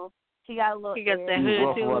hood too.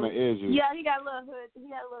 around the edges. Yeah, he got a little hood.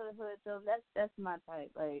 So that's my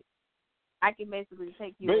type. Like I can basically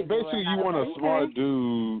take you. Basically, you want a smart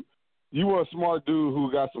dude. You want a smart dude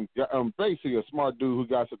who got some. Basically, a smart dude who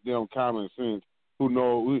got some damn common sense. Who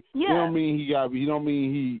know? You don't mean he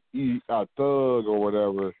a thug or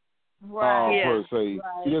whatever. Right. Per se. Right.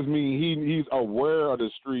 He just mean he's aware of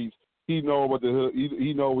the streets. He know about the hood.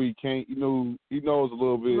 He know he can't. He knows a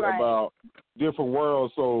little bit about different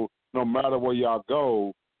worlds. So no matter where y'all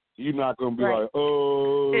go, you're not gonna be Right. like,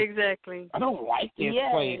 oh, Exactly. I don't like this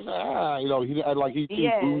Yes. place. He like he too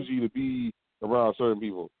Yes. bougie to be around certain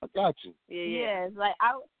people. I got you. Yeah. Yes, like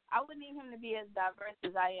I would need him to be as diverse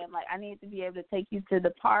as I am. Like I need to be able to take you to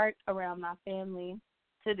the park around my family,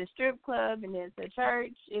 to the strip club, and then to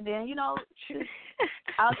church, and then out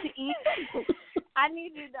to eat. I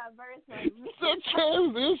need you diverse like me. It's a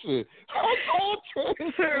transition.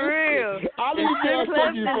 For real. I need to strip club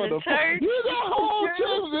take you to from the the church. You that whole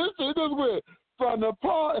transition. It just went from the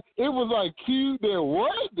park. It was like cute. Then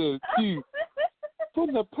what? The cute.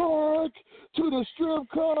 From the park to the strip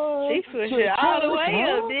club. She switched it all the way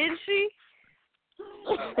up, didn't she?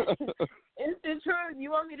 It's the truth.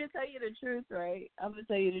 You want me to tell you the truth, right? I'm gonna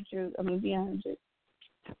tell you the truth. I'm gonna be honest.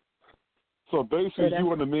 So basically, you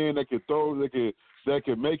want a man that can that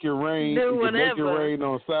can make it rain. Do Make it whatever. rain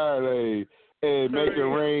on Saturday and make it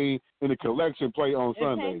rain in the collection plate on And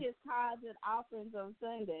Sunday. take his tithes and offerings on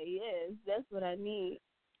Sunday. Yes, that's what I need.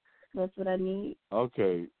 That's what I need.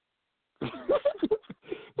 Okay.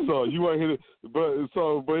 So you want to hit it, but here's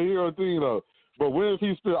the thing though. But when if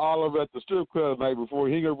he spent all of it at the strip club the night before,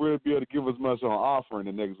 he ain't gonna really be able to give us much on offering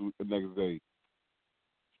the next day.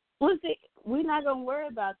 Well, see, we're not gonna worry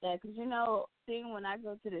about that because when I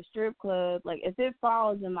go to the strip club, like if it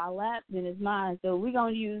falls in my lap, then it's mine. So we're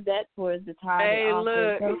gonna use that towards the tithe. Hey, and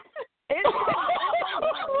offering. look.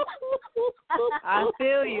 I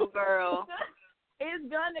feel you, girl. It's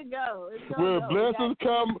gonna go. Where blessings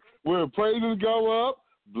come, where praises go up,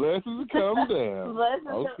 blessings come down. Blessings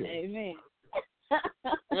Okay. Amen.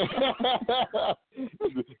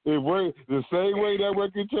 It works the same way that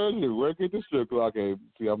work in church. It work at the strip club. Okay,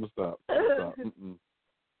 see, I'm gonna stop. So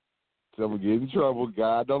I'm gonna get in trouble.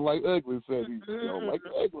 God don't like ugly. Said he don't like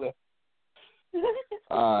ugly.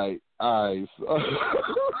 All right. So,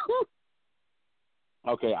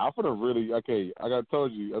 okay, I'm gonna really. Okay, I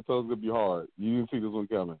told you it's gonna be hard. You didn't see this one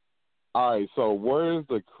coming. All right, so where is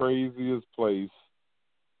the craziest place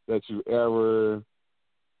that you ever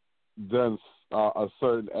done a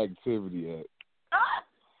certain activity at?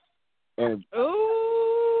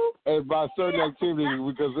 And by certain activity,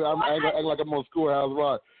 because I'm acting like I'm on Schoolhouse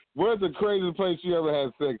Rock. Where's the craziest place you ever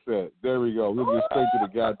had sex at? There we go. We'll get straight to the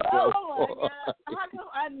goddamn. Oh my God! How come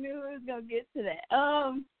I knew it was gonna get to that?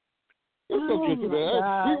 It's gonna get to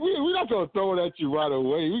that. We're not gonna throw it at you right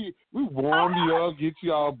away. We warm you up, get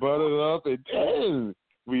you all buttered up, and then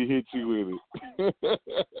we hit you with it.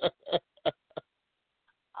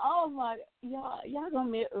 Oh my, y'all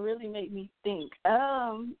gonna really make me think.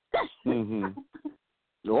 Mm-hmm.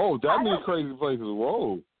 Oh, that many crazy places.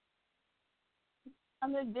 Whoa.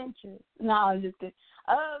 I'm adventurous. No, I'm just kidding.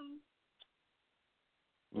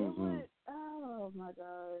 Mm-hmm. Oh my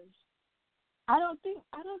gosh. I don't think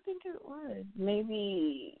it was.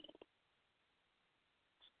 Maybe.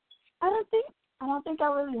 I don't think I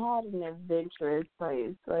really had an adventurous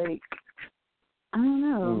place. Like, I don't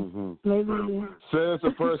know. Mm-hmm. Maybe. Says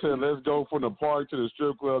the person, let's go from the park to the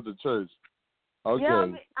strip club to church. Okay.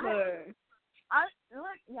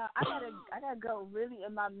 Yeah, I gotta go really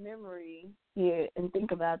in my memory here and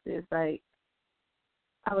think about this. Like,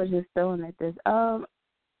 I was just throwing at this.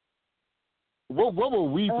 What will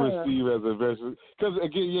we perceive as adventurous? Because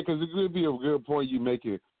again, because it could be a good point you make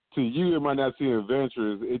it. To you, it might not seem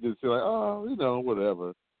adventurous. It just feel like, oh,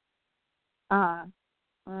 whatever.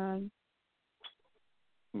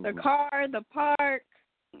 The car, the park.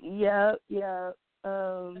 Yeah.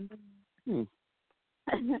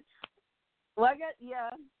 Well, I guess,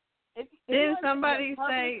 yeah. Didn't somebody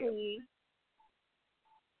say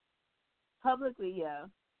publicly? Yeah.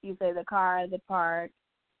 You say the car, the park.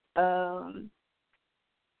 I'm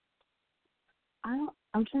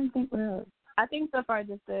trying to think what else. I think so far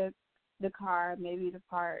just the car, maybe the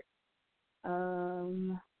park.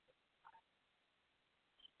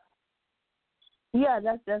 Yeah,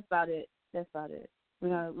 that's about it. That's about it.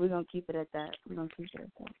 We're gonna keep it at that.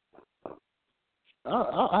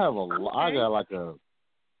 I have I got like a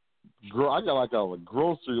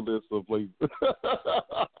grocery list of places.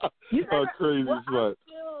 Crazy spot.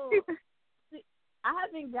 I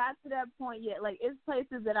haven't got to that point yet. Like, it's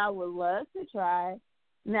places that I would love to try.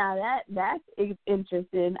 Now that's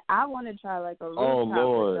interesting. I want to try like a rooftop. Oh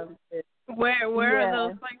Lord. Or something. Where are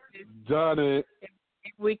those places? Done it.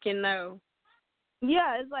 If we can know.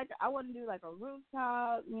 Yeah, it's like I want to do like a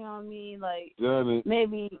rooftop. You know what I mean? Like, done it.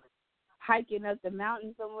 Maybe hiking up the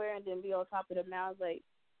mountain somewhere and then be on top of the mountain. Like,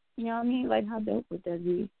 you know what I mean? Like, how dope would that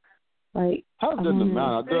be? Like, I've done the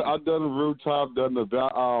mountain. I've done the rooftop. Done the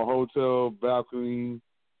hotel balcony.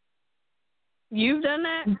 You've done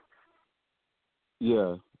that?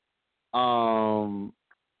 Yeah.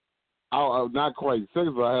 I not quite sex,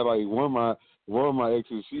 but I had like one of my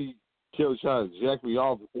exes. She kept trying to jack me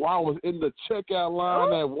off while I was in the checkout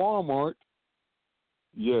line at Walmart.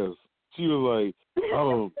 Yes, she was like,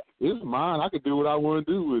 "Oh, it's mine. I can do what I want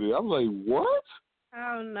to do with it." I'm like, "What?"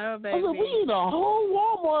 Oh no, I baby. was like, "We in a whole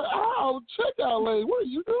Walmart aisle checkout lane. What are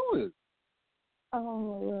you doing?"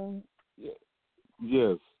 Oh.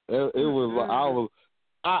 Yes, it was.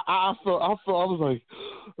 I felt. I was like,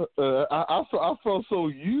 I felt so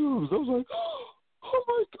used. I was like, oh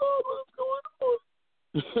my God, what's going on?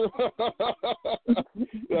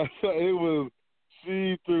 It was.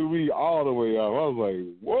 She threw me all the way off. I was like,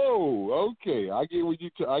 whoa, okay, I get what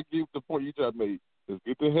you. I get the point you trying to make. Just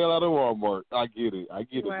get the hell out of Walmart. I get it.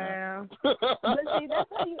 Wow. But see,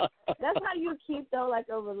 that's how you keep though like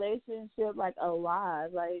a relationship like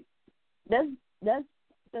alive. Like that's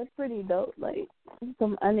pretty dope. Like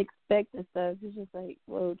some unexpected stuff. It's just like,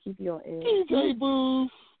 whoa, keep you on edge. DJ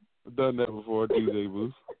Booth. I've done that before, DJ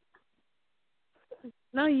Booth.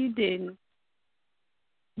 No, you didn't.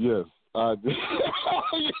 Yes, I did.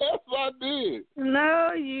 Yes, I did.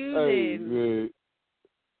 No, you didn't. Man.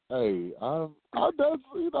 Hey, I'm done.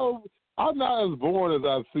 I'm not as boring as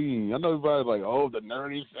I've seen. I know everybody's like, oh, the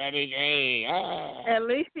nerdy fetish. Hey, At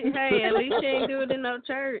least you ain't do it in no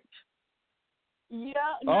church. Yeah.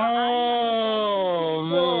 No,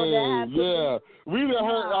 man, yeah. We done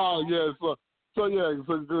heard. Oh, yeah. So yeah.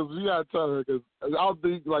 So cause we gotta tell her because I'll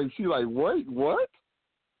think like she like wait what?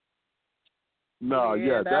 No,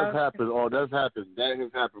 yeah, that's happened. Oh, that's happened. That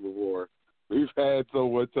has happened before. We've had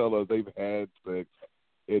someone tell us they've had sex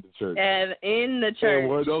in the church. And in the church. And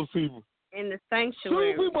one of those people. In the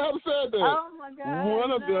sanctuary. 2 people have said that. Oh my God.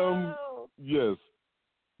 One of them, yes.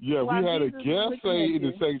 Yeah, we had a guest say in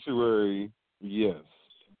the sanctuary, yes.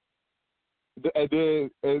 And then,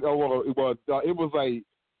 it was like,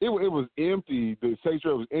 it was empty. The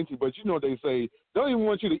sanctuary was empty, but you know what they say, they don't even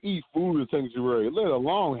want you to eat food in the sanctuary, let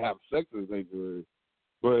alone have sex in the sanctuary.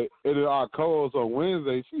 But in our calls on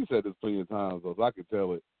Wednesday, she said this plenty of times, so I could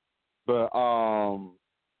tell it. But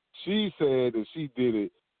she said that she did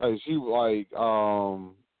it. Like she her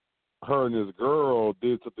and this girl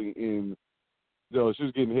did something in. She was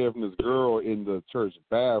getting head from this girl in the church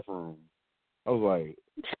bathroom. I was like,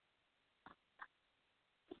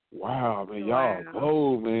 wow, man, y'all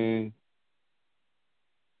bold, man.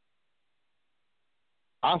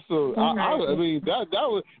 I mean that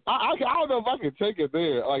was I don't know if I could take it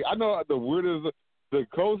there. Like I know the weirdest, the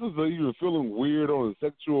closest that you were feeling weird on a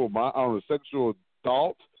sexual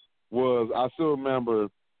thought was I still remember.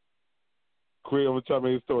 Quick, I'm gonna tell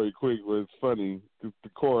me a story quick, but it's funny to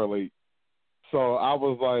correlate. So I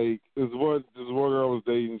was like, this one girl I was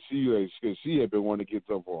dating. She had been wanting to get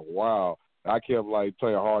something for a while. I kept like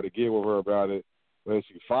playing hard to get with her about it, but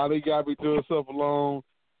she finally got me to herself alone.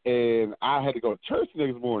 And I had to go to church the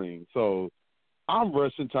next morning. So I'm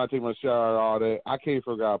rushing, trying to take my shower and all that. I can't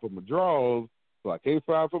figure out how to put my drawers. So I can't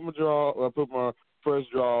figure out how to put my drawers. I put my fresh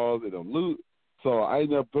drawers in them loose. So I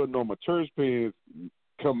ended up putting on my church pants,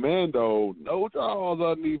 commando, no drawers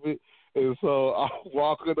underneath it. And so I'm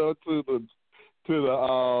walking up to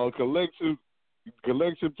the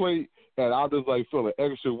collection plate, and I just like feeling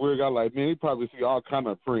extra weird. I like, man, they probably see all kind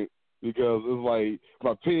of print. Because it's like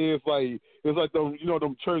my pants, like it's like them,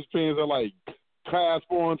 them church pants are like clasp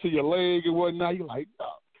onto your leg and whatnot. You're like, no,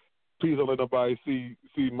 please don't let nobody see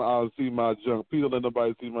my junk. Please don't let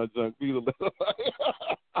nobody see my junk. Please don't let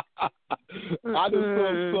I just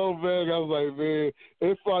felt so bad. I was like, man,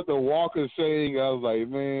 it felt the walk of shame. I was like,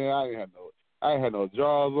 man, I ain't had no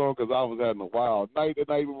drawers on because I was having a wild night the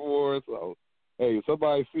night before. So, hey, if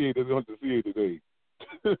somebody see it, they're going to see it today.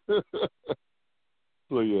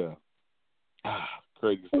 So yeah.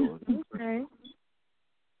 Crazy story. Okay.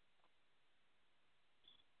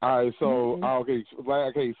 All right, so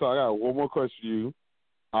so I got one more question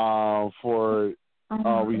for you.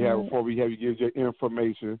 Before we have you give your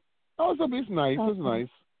information. Oh, it's nice. Okay. It's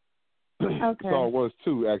nice. Okay. So it was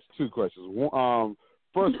two questions.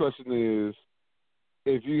 First question is,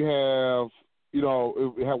 if you have,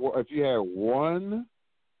 if you had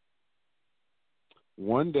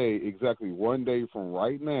one day from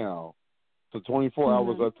right now. So 24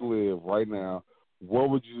 hours left to live right now. What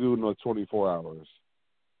would you do in those 24 hours?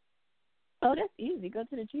 Oh, that's easy. Go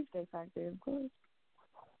to the Cheesecake Factory, of course.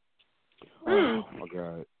 Oh, my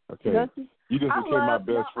God. Okay. You just became my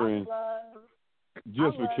best friend.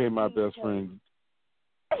 You just became my best friend.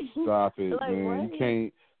 Stop it, like, man. What? You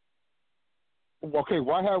can't. Okay,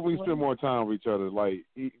 why haven't we spent more time with each other? Like,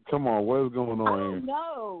 come on, what is going on here? I don't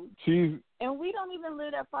know. And we don't even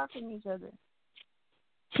live that far from each other.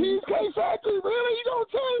 Cheesecake Factory, really? You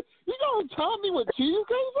gonna tell me what Cheesecake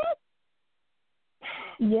Factory?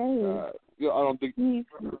 Yes. Yeah, I don't think.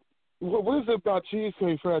 What is it about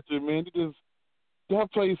Cheesecake Factory, man?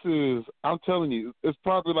 That place is. I'm telling you, it's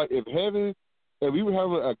probably like if we would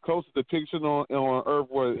have a closer depiction on Earth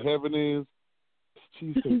what heaven is. It's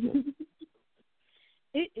Cheesecake Factory.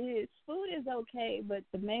 It is. Food is okay, but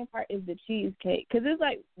the main part is the cheesecake. Because it's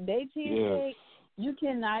like they cheesecake, you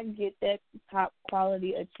cannot get that top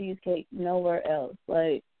quality of cheesecake nowhere else.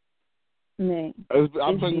 Like, man.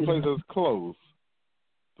 I'm taking places that's close.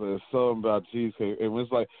 But it's something about cheesecake. And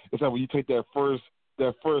it's like when you take that first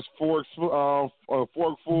forkful,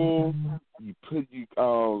 you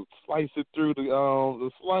slice it through the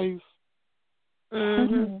slice.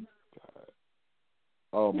 Mm-hmm.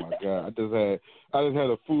 Oh my God! I just had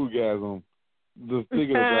a foodgasm just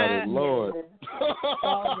thinking about it. Lord,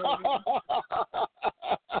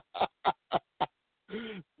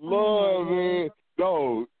 Lord, man,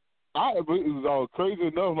 no, it was crazy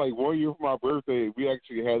enough. Like 1 year for my birthday, we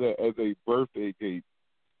actually had that as a birthday cake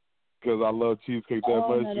because I love cheesecake that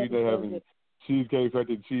much. No, You know, having cheesecake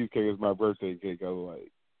after cheesecake is my birthday cake. I was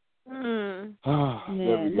like,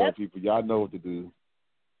 there we go, people. Y'all know what to do.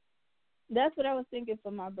 That's what I was thinking for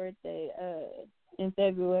my birthday in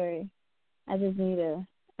February. I just need a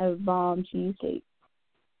bomb cheesecake.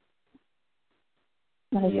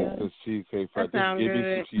 This cheesecake. That sounds give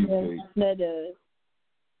me some cheesecake. That does.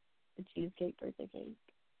 The cheesecake birthday cake.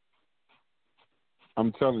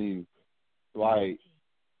 I'm telling you, like,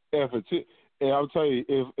 and I'm telling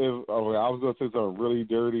you, if I was gonna say something really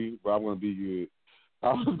dirty, but I'm gonna be good.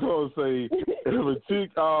 I was gonna say if a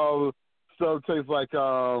chick stuff tastes like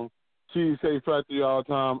Cheesecake Factory all the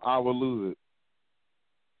time, I would lose it.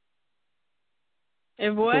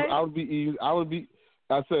 If what? I would be.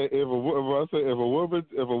 I said if a woman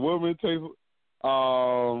tastes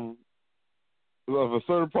if a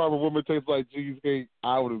certain part of a woman tastes like cheesecake,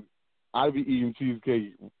 I'd be eating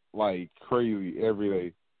cheesecake like crazy every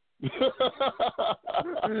day. She's like,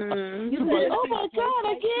 oh my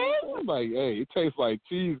God, again? I'm like, hey, it tastes like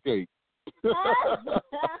cheesecake. You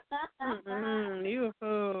a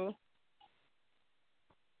fool.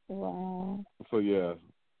 Wow. So yeah,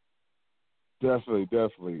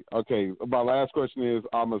 definitely. Okay, my last question is,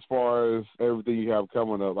 as far as everything you have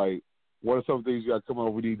coming up, like, what are some things you got coming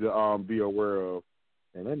up we need to be aware of?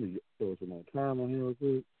 And let me throw some more time on here real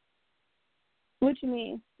quick. What you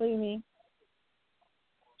mean? What do you mean?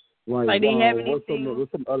 Like, do you have anything?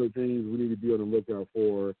 What's some other things we need to be on the lookout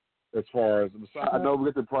for as far as, I know we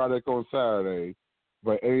get the product on Saturday,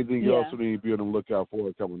 but anything else we need to be on the lookout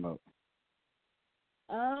for coming up?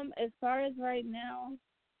 As far as right now,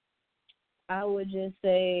 I would just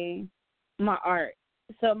say my art.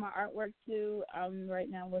 So my artwork too, I'm right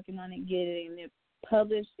now working on it, getting it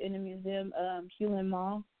published in the museum, Hewlin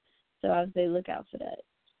Mall. So I would say look out for that.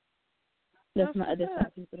 That's my other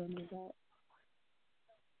side people don't know about.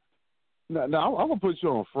 Now I'm gonna put you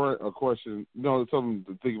on front a question. Something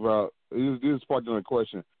to think about. This is part of the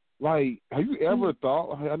question. Like, have you ever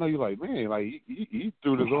thought? I know you're like, man, like he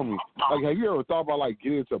threw this on me. Like, have you ever thought about like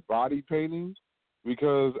getting into body painting?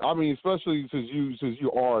 Because I mean, especially since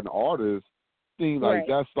you are an artist,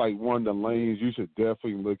 that's like one of the lanes you should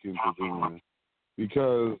definitely look into doing.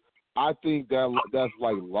 Because I think that's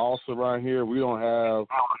like lost around here. We don't have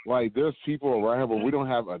there's people around here, but we don't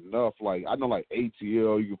have enough. Like, I know like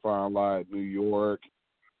ATL, you can find a lot in New York,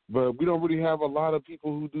 but we don't really have a lot of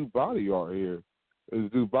people who do body art here.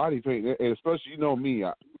 Do body paint, and especially me.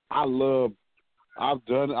 I've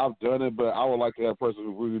done it, but I would like to have a person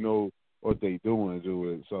who really know what they doing to do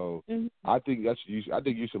it. So I think you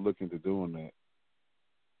should look into doing that.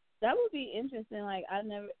 That would be interesting. Like,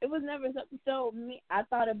 it was never something. So I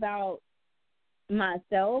thought about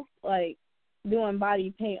myself, like doing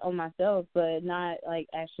body paint on myself, but not like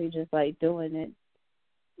actually just like doing it.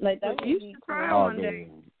 Like, that would be try one day.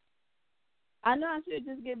 I know I should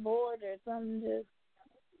just get bored or something. Just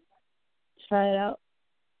try it out.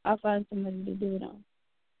 I'll find somebody to do it on.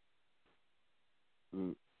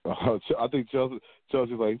 I think Chelsea's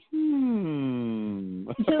like, I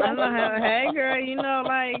know how. Hey, girl,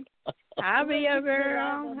 like, I'll be your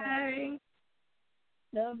girl. Hey.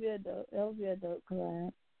 That'll be a dope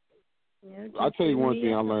collab. Yeah, I'll tell you one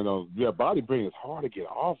thing I learned on. Yeah, body paint is hard to get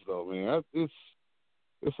off though, man. It's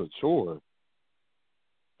a chore.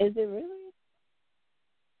 Is it really?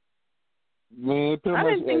 Man, pretty I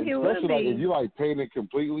much, didn't think it would especially be. Like if you like paint it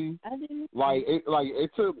completely,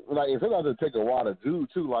 it took to take a while to do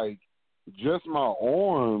too. Like, just my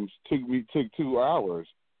arms took 2 hours.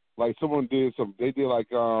 Like, someone did they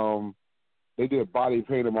did body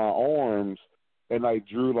paint on my arms and like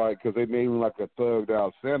drew because they made me like a thugged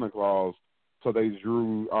out Santa Claus, so they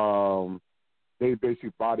drew they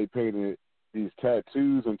basically body painted these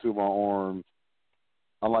tattoos into my arms.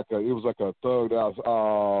 It was like a thugged out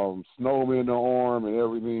snowman in the arm and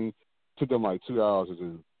everything. Took them like 2 hours to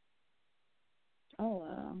do. Oh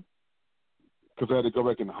wow. Because I had to go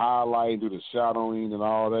back and highlight and do the shadowing and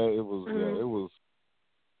all that. It was it was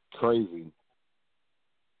crazy.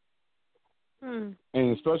 And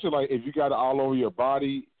especially like if you got it all over your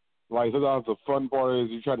body, like sometimes the fun part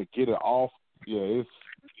is you try to get it off. Yeah,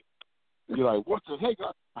 you're like, what the heck?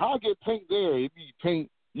 How I get paint there? If you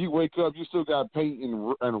paint, you wake up, you still got paint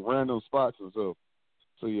in random spots and stuff.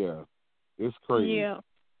 So yeah, it's crazy. Yeah.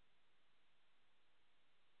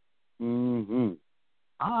 All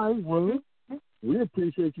right, well, we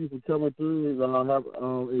appreciate you for coming through and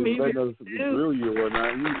letting us grill you or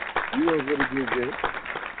whatnot. You was really good.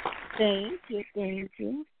 Thank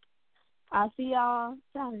you. I'll see y'all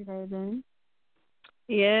Saturday then.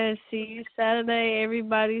 Yeah, see you Saturday.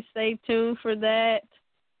 Everybody stay tuned for that.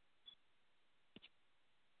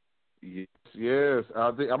 Yes.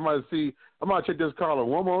 I think I might check this caller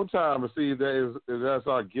one more time and see if that's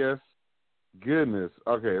our guest. Goodness.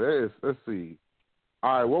 Okay, let's see.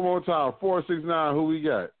 All right, one more time. 469, who we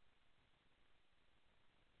got?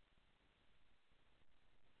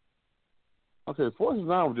 Okay,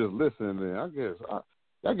 469 was just listening then. I guess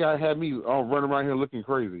that guy had me running around here looking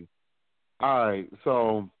crazy. All right,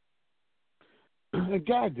 so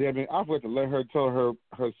God damn it, I forgot to let her tell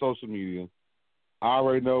her social media. I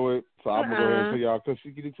already know it, so I'm gonna go ahead and tell y'all. Cause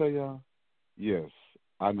she can tell y'all. Yes,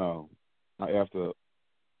 I know. I have to.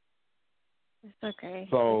 It's okay.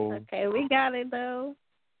 So it's okay, we got it though.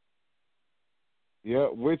 Yeah,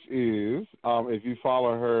 which is if you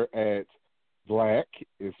follow her at Black,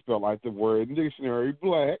 it's spelled like the word in the dictionary,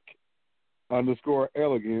 Black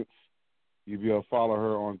 _elegance. You'll be able to follow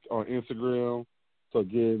her on Instagram. So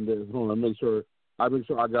again, I make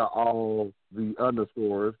sure I got all the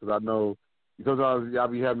underscores because I know sometimes y'all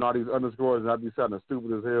be having all these underscores and I be sounding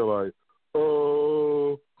stupid as hell, like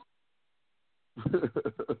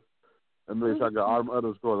and make sure I got all them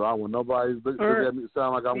underscores. I don't want nobody look at me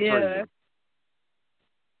sound like I'm crazy.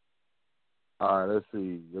 All right, let's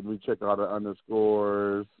see. Let me check all the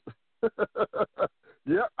underscores.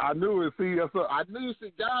 Yep, I knew it. See, I knew.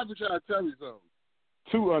 See, God be trying to tell me something.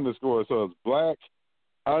 2 underscores, so it's Black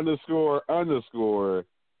 __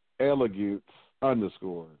 elegance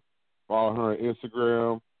 _. Follow her on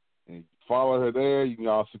Instagram and follow her there. You can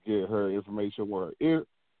also get her information where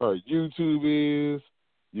her YouTube is.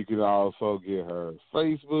 You can also get her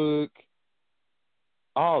Facebook,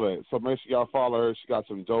 all that. So make sure y'all follow her. She got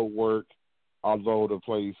some dope work all over the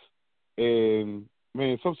place. And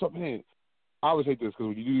man, man, I always hate this because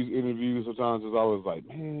when you do these interviews, sometimes it's always like,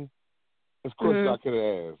 man, there's questions I could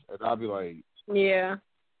have asked, and I'll be like, yeah,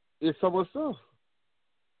 it's so much stuff.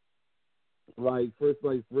 Like first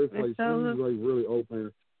place, she's like really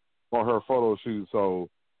open on her photo shoot. So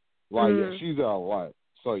like she's got a lot.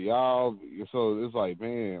 So it's like,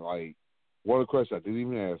 man, like one question I didn't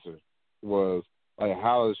even answer was like,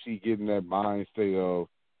 how is she getting that mind state of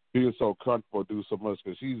being so comfortable, do so much?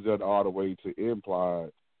 Because she's done all the way to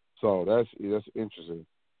Implied. So that's interesting.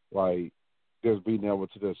 Like just being able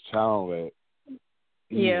to just channel that.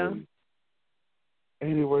 Easily. Yeah.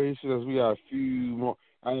 Anyway, since we got a few more,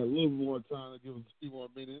 I had a little more time to give us a few more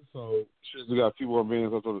minutes. So since we got a few more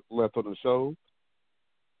minutes left on the show,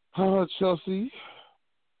 Chelsea,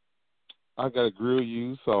 I got to grill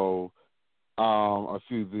you. So a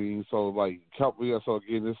few things. So like, so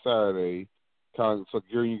again this Saturday, so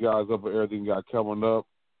gearing you guys up with everything you got coming up.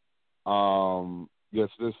 Yes,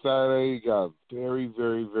 this Saturday, you got a very,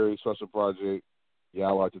 very, very special project.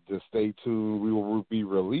 Y'all have to just stay tuned. We will be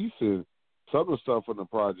releasing some of the stuff from the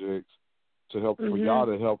projects to help for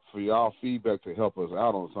y'all feedback to help us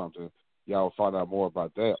out on something. Y'all will find out more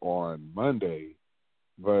about that on Monday.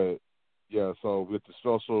 But yeah, so with the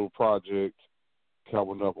special project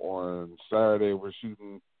coming up on Saturday, we're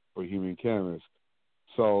shooting for Human Canvas.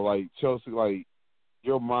 So like Chelsea, like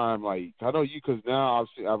your mind, like I know you because now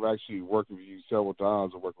I've actually worked with you several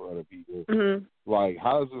times and worked with other people. Like,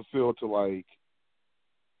 how does it feel to like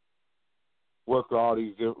working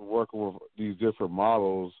with these different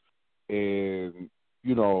models, and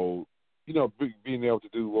being able to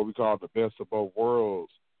do what we call the best of both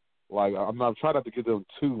worlds? Like, I'm not trying not to give them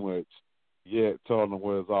too much yet, telling them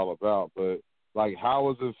what it's all about, but like,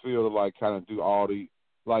 how does it feel to like kind of do all the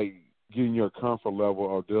like getting your comfort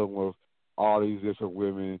level of dealing with all these different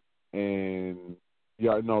women and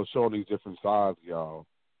showing these different sides, y'all?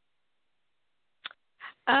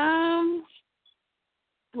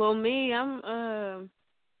 Well, me, I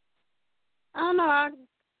don't know.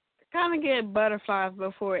 kind of get butterflies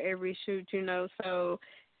before every shoot, you know. So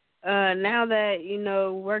now that, you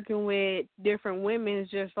know, working with different women is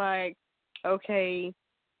just like, okay,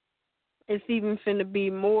 it's even finna be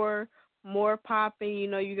more popping. You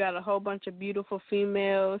know, you got a whole bunch of beautiful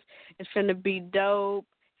females. It's finna be dope.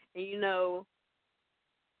 And, you know,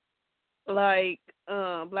 like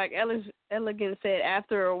Black Elegant said,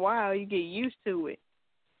 after a while you get used to it.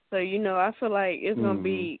 So, you know, I feel like it's gonna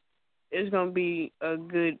be a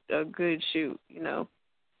good shoot, you know,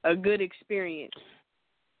 a good experience.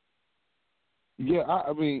 Yeah,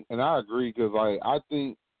 I mean, and I agree because, like, I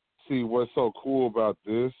think, see, what's so cool about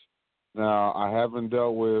this, now, I haven't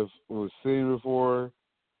dealt with seeing before.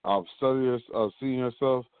 I've studied seeing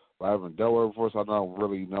herself, but I haven't dealt with her before, so I don't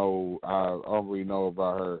really know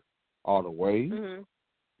about her all the way. Mm-hmm.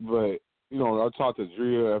 But, you know, I talked to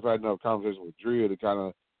Drea. I've had enough conversation with Drea to kind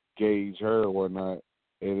of gauge her and whatnot.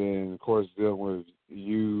 And then, of course, dealing with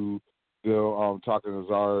you, talking to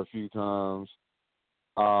Zara a few times.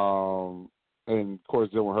 And, of course,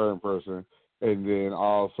 dealing with her in person. And then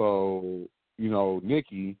also, you know,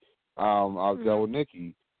 Nikki. I've dealt with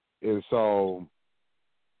Nikki. And so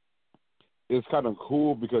it's kind of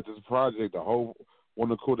cool because this project, one of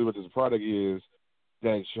the cool things with this project is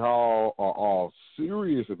that y'all are all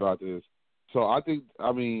serious about this. So I think,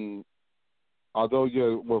 I mean, although,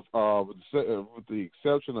 yeah, with the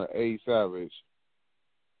exception of A Savage,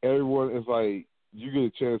 everyone is like, you get a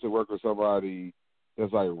chance to work with somebody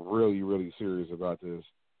that's like really, really serious about this.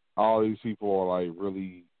 All these people are like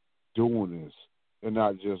really doing this and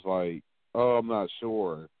not just like, oh, I'm not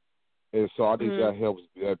sure. And so I think that helps,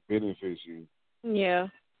 that benefits you. Yeah.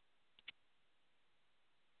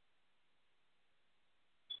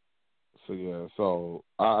 So yeah, so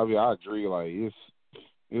I mean I agree. Like it's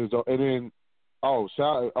and then so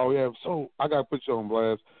I gotta put you on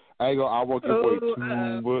blast. I won't give away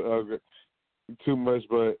too much,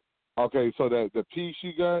 but okay. So the piece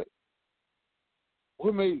you got,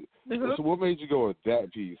 what made you go with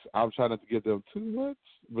that piece? I'm trying not to give them too much,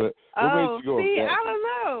 but what made you go with that? I don't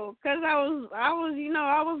know, cause I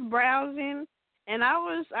was browsing and I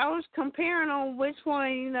was comparing on which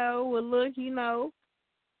one, you know, would look, you know.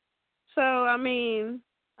 So, I mean,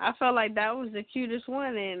 I felt like that was the cutest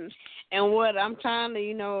one, and what I'm trying to,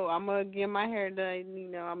 you know, I'm going to get my hair done, you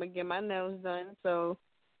know, I'm going to get my nails done, so,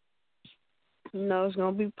 you know, it's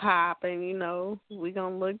going to be popping, you know, we're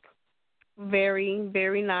going to look very,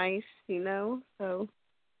 very nice, you know, so.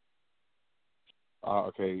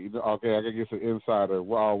 Okay, I can get some insider.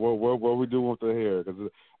 Wow, what we doing with the hair?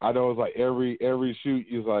 Because I know it's like every shoot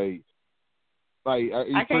is like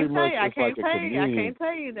I can't tell you. I can't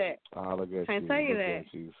tell you that. Look at can't you. tell you Look that.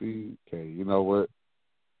 at you. See, okay. You know what?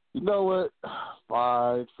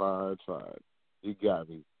 Fine. You got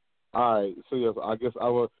me. All right. So yes, I guess I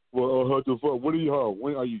will. Well,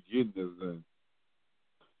 when are you getting this then?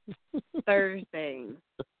 Thursday.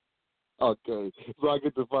 Okay, so I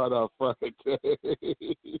get to find out Friday.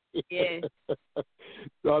 Yes.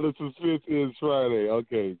 So the suspense is Friday.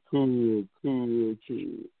 Okay, cool.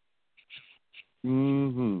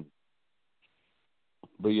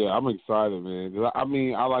 But yeah, I'm excited, man. 'Cause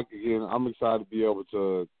I'm excited to be able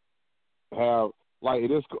to have like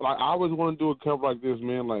this. Like I always want to do a cover like this,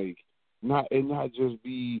 man. Like not just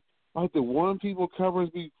be like the one people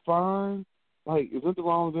covers be fine. Like is nothing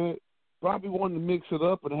wrong with that. But I be wanting to mix it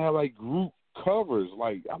up and have like group covers.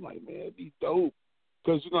 Like I'm like, man, it'd be dope.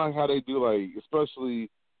 Because you know how they do, like especially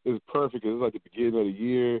it's perfect. 'Cause it's like the beginning of the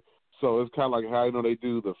year, so it's kind of like how they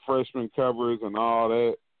do the freshman covers and all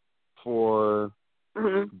that for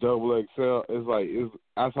Double XL.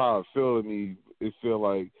 That's how it feel to me. It feel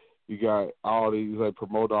like you got all these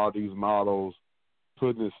promote all these models,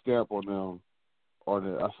 putting a stamp on them.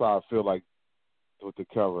 That's how I feel like with the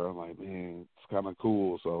cover. I'm like, man, it's kind of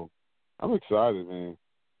cool. So I'm excited, man.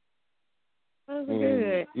 That's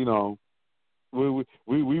good. You know, we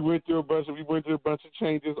went through a bunch of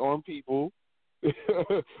changes on people.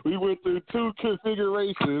 We went through 2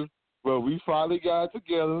 configurations, but we finally got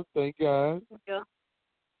together. Thank God. Yeah.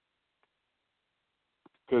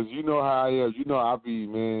 Because you know how I am. You know I be,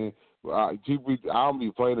 man. I don't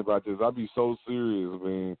be playing about this. I be so serious,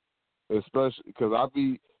 man. Especially because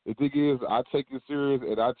the thing is, I take it serious,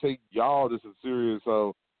 and I take y'all this as serious.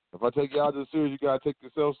 So if I take y'all this serious, you got to take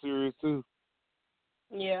yourself serious, too.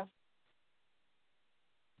 Yeah.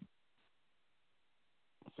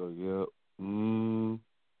 So, yeah.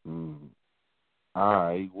 All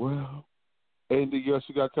right, well. Anything else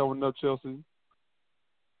you got coming up, Chelsea?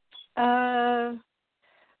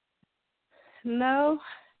 No.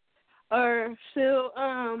 Or still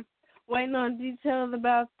waiting on details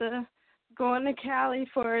about the going to Cali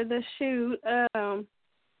for the shoot.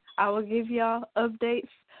 I will give y'all updates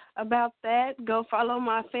about that. Go follow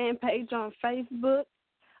my fan page on Facebook.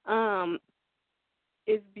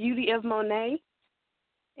 It's Beauty of Monet.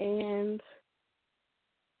 And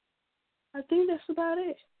I think that's about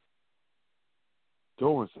it.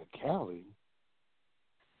 Going to Cali?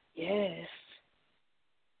 Yes.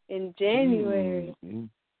 In January.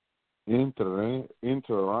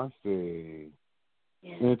 Interesante.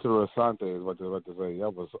 Yeah. Interessante is what I was about to say.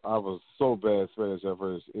 I was so bad Spanish at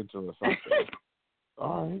first. Interessante.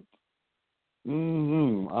 All right.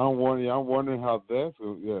 I'm wondering how that's.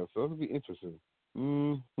 Yeah, so it'll be interesting.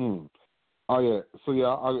 Oh yeah. So yeah,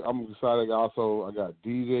 I'm excited. I got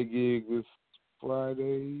DJ gig this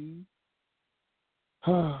Friday.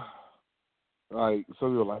 Like some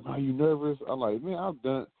people are like, "Are you nervous?" I'm like, "Man, I've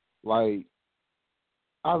done like."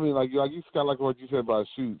 I mean, like you just got like what you said about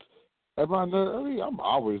shoots. Am I nervous? I mean, I'm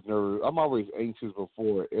always nervous. I'm always anxious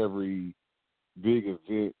before every big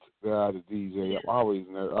event that I had to DJ. I'm always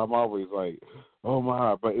nervous. I'm always like, oh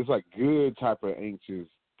my, but it's like good type of anxious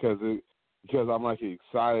because I'm like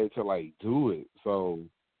excited to like do it. So,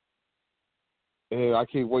 and I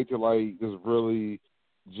can't wait to like just really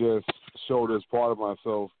just show this part of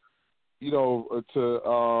myself,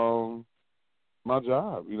 to my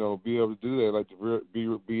job, be able to do that, like to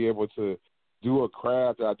be able to do a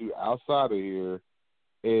craft that I do outside of here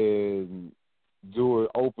and do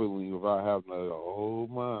it openly without having to, oh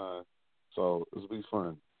my. So it'll be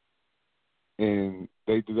fun. And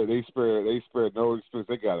they do that. They spare no expense.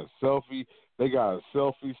 They got a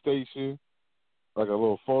selfie station, like a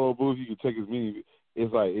little photo booth. You can take as many.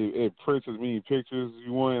 It's like it prints as many pictures as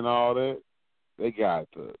you want and all that. They got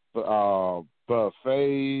the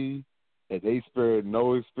buffet. And they spared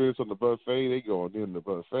no expense on the buffet. They going in the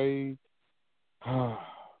buffet.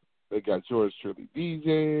 They got George Trilly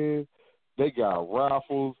DJing. They got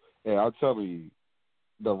raffles. And I'm telling you,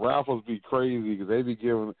 the raffles be crazy because they be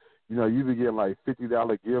giving, you be getting like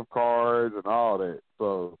 $50 gift cards and all that.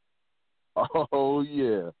 So, oh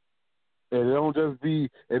yeah. And it don't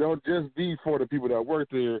just be for the people that work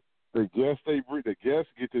there. The guests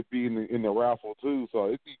get to be in the raffle too. So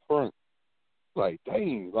it be fun. Like,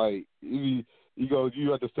 dang, like, you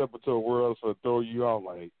have to step into a world to throw you out,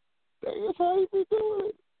 like, dang, that's how you be doing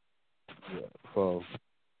it. Yeah, so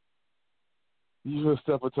you just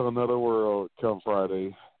step into another world come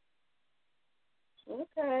Friday.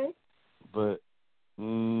 Okay. But,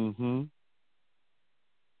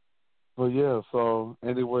 But, yeah, so,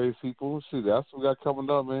 anyways, people, that's what we got coming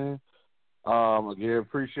up, man. Again,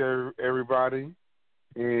 appreciate everybody.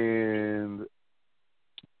 And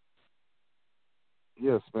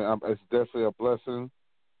yes, man, it's definitely a blessing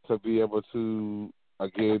to be able to do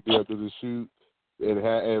the shoot. And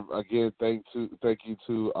again, thank you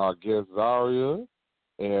to our guest Zaria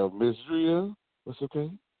and Miss Drea. That's okay.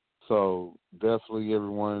 So definitely,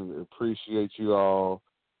 everyone, appreciate you all.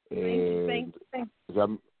 And thank if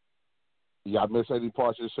y'all miss any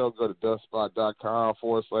parts of the show, go to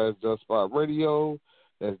dustspot.com/dustspot radio.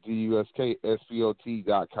 That's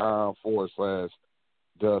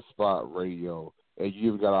DUSKSPOT.com/dustspot radio. And you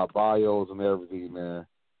even got our bios and everything there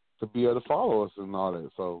to be able to follow us and all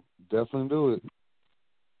that. So definitely do it.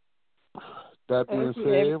 That being said,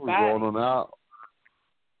 we're going on out.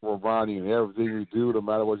 We're reminding you everything you do, no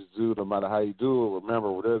matter what you do, no matter how you do it,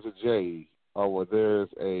 remember, where there's a J or where there's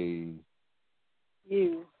a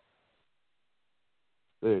you.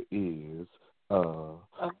 There is a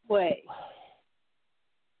way.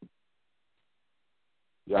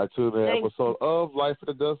 Y'all tuned in to an episode of Life of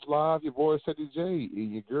the Dust Live. Your boy, Ceddy J,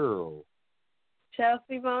 and your girl,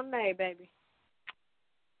 Chelsea Monet, baby.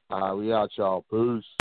 We out, y'all. Peace.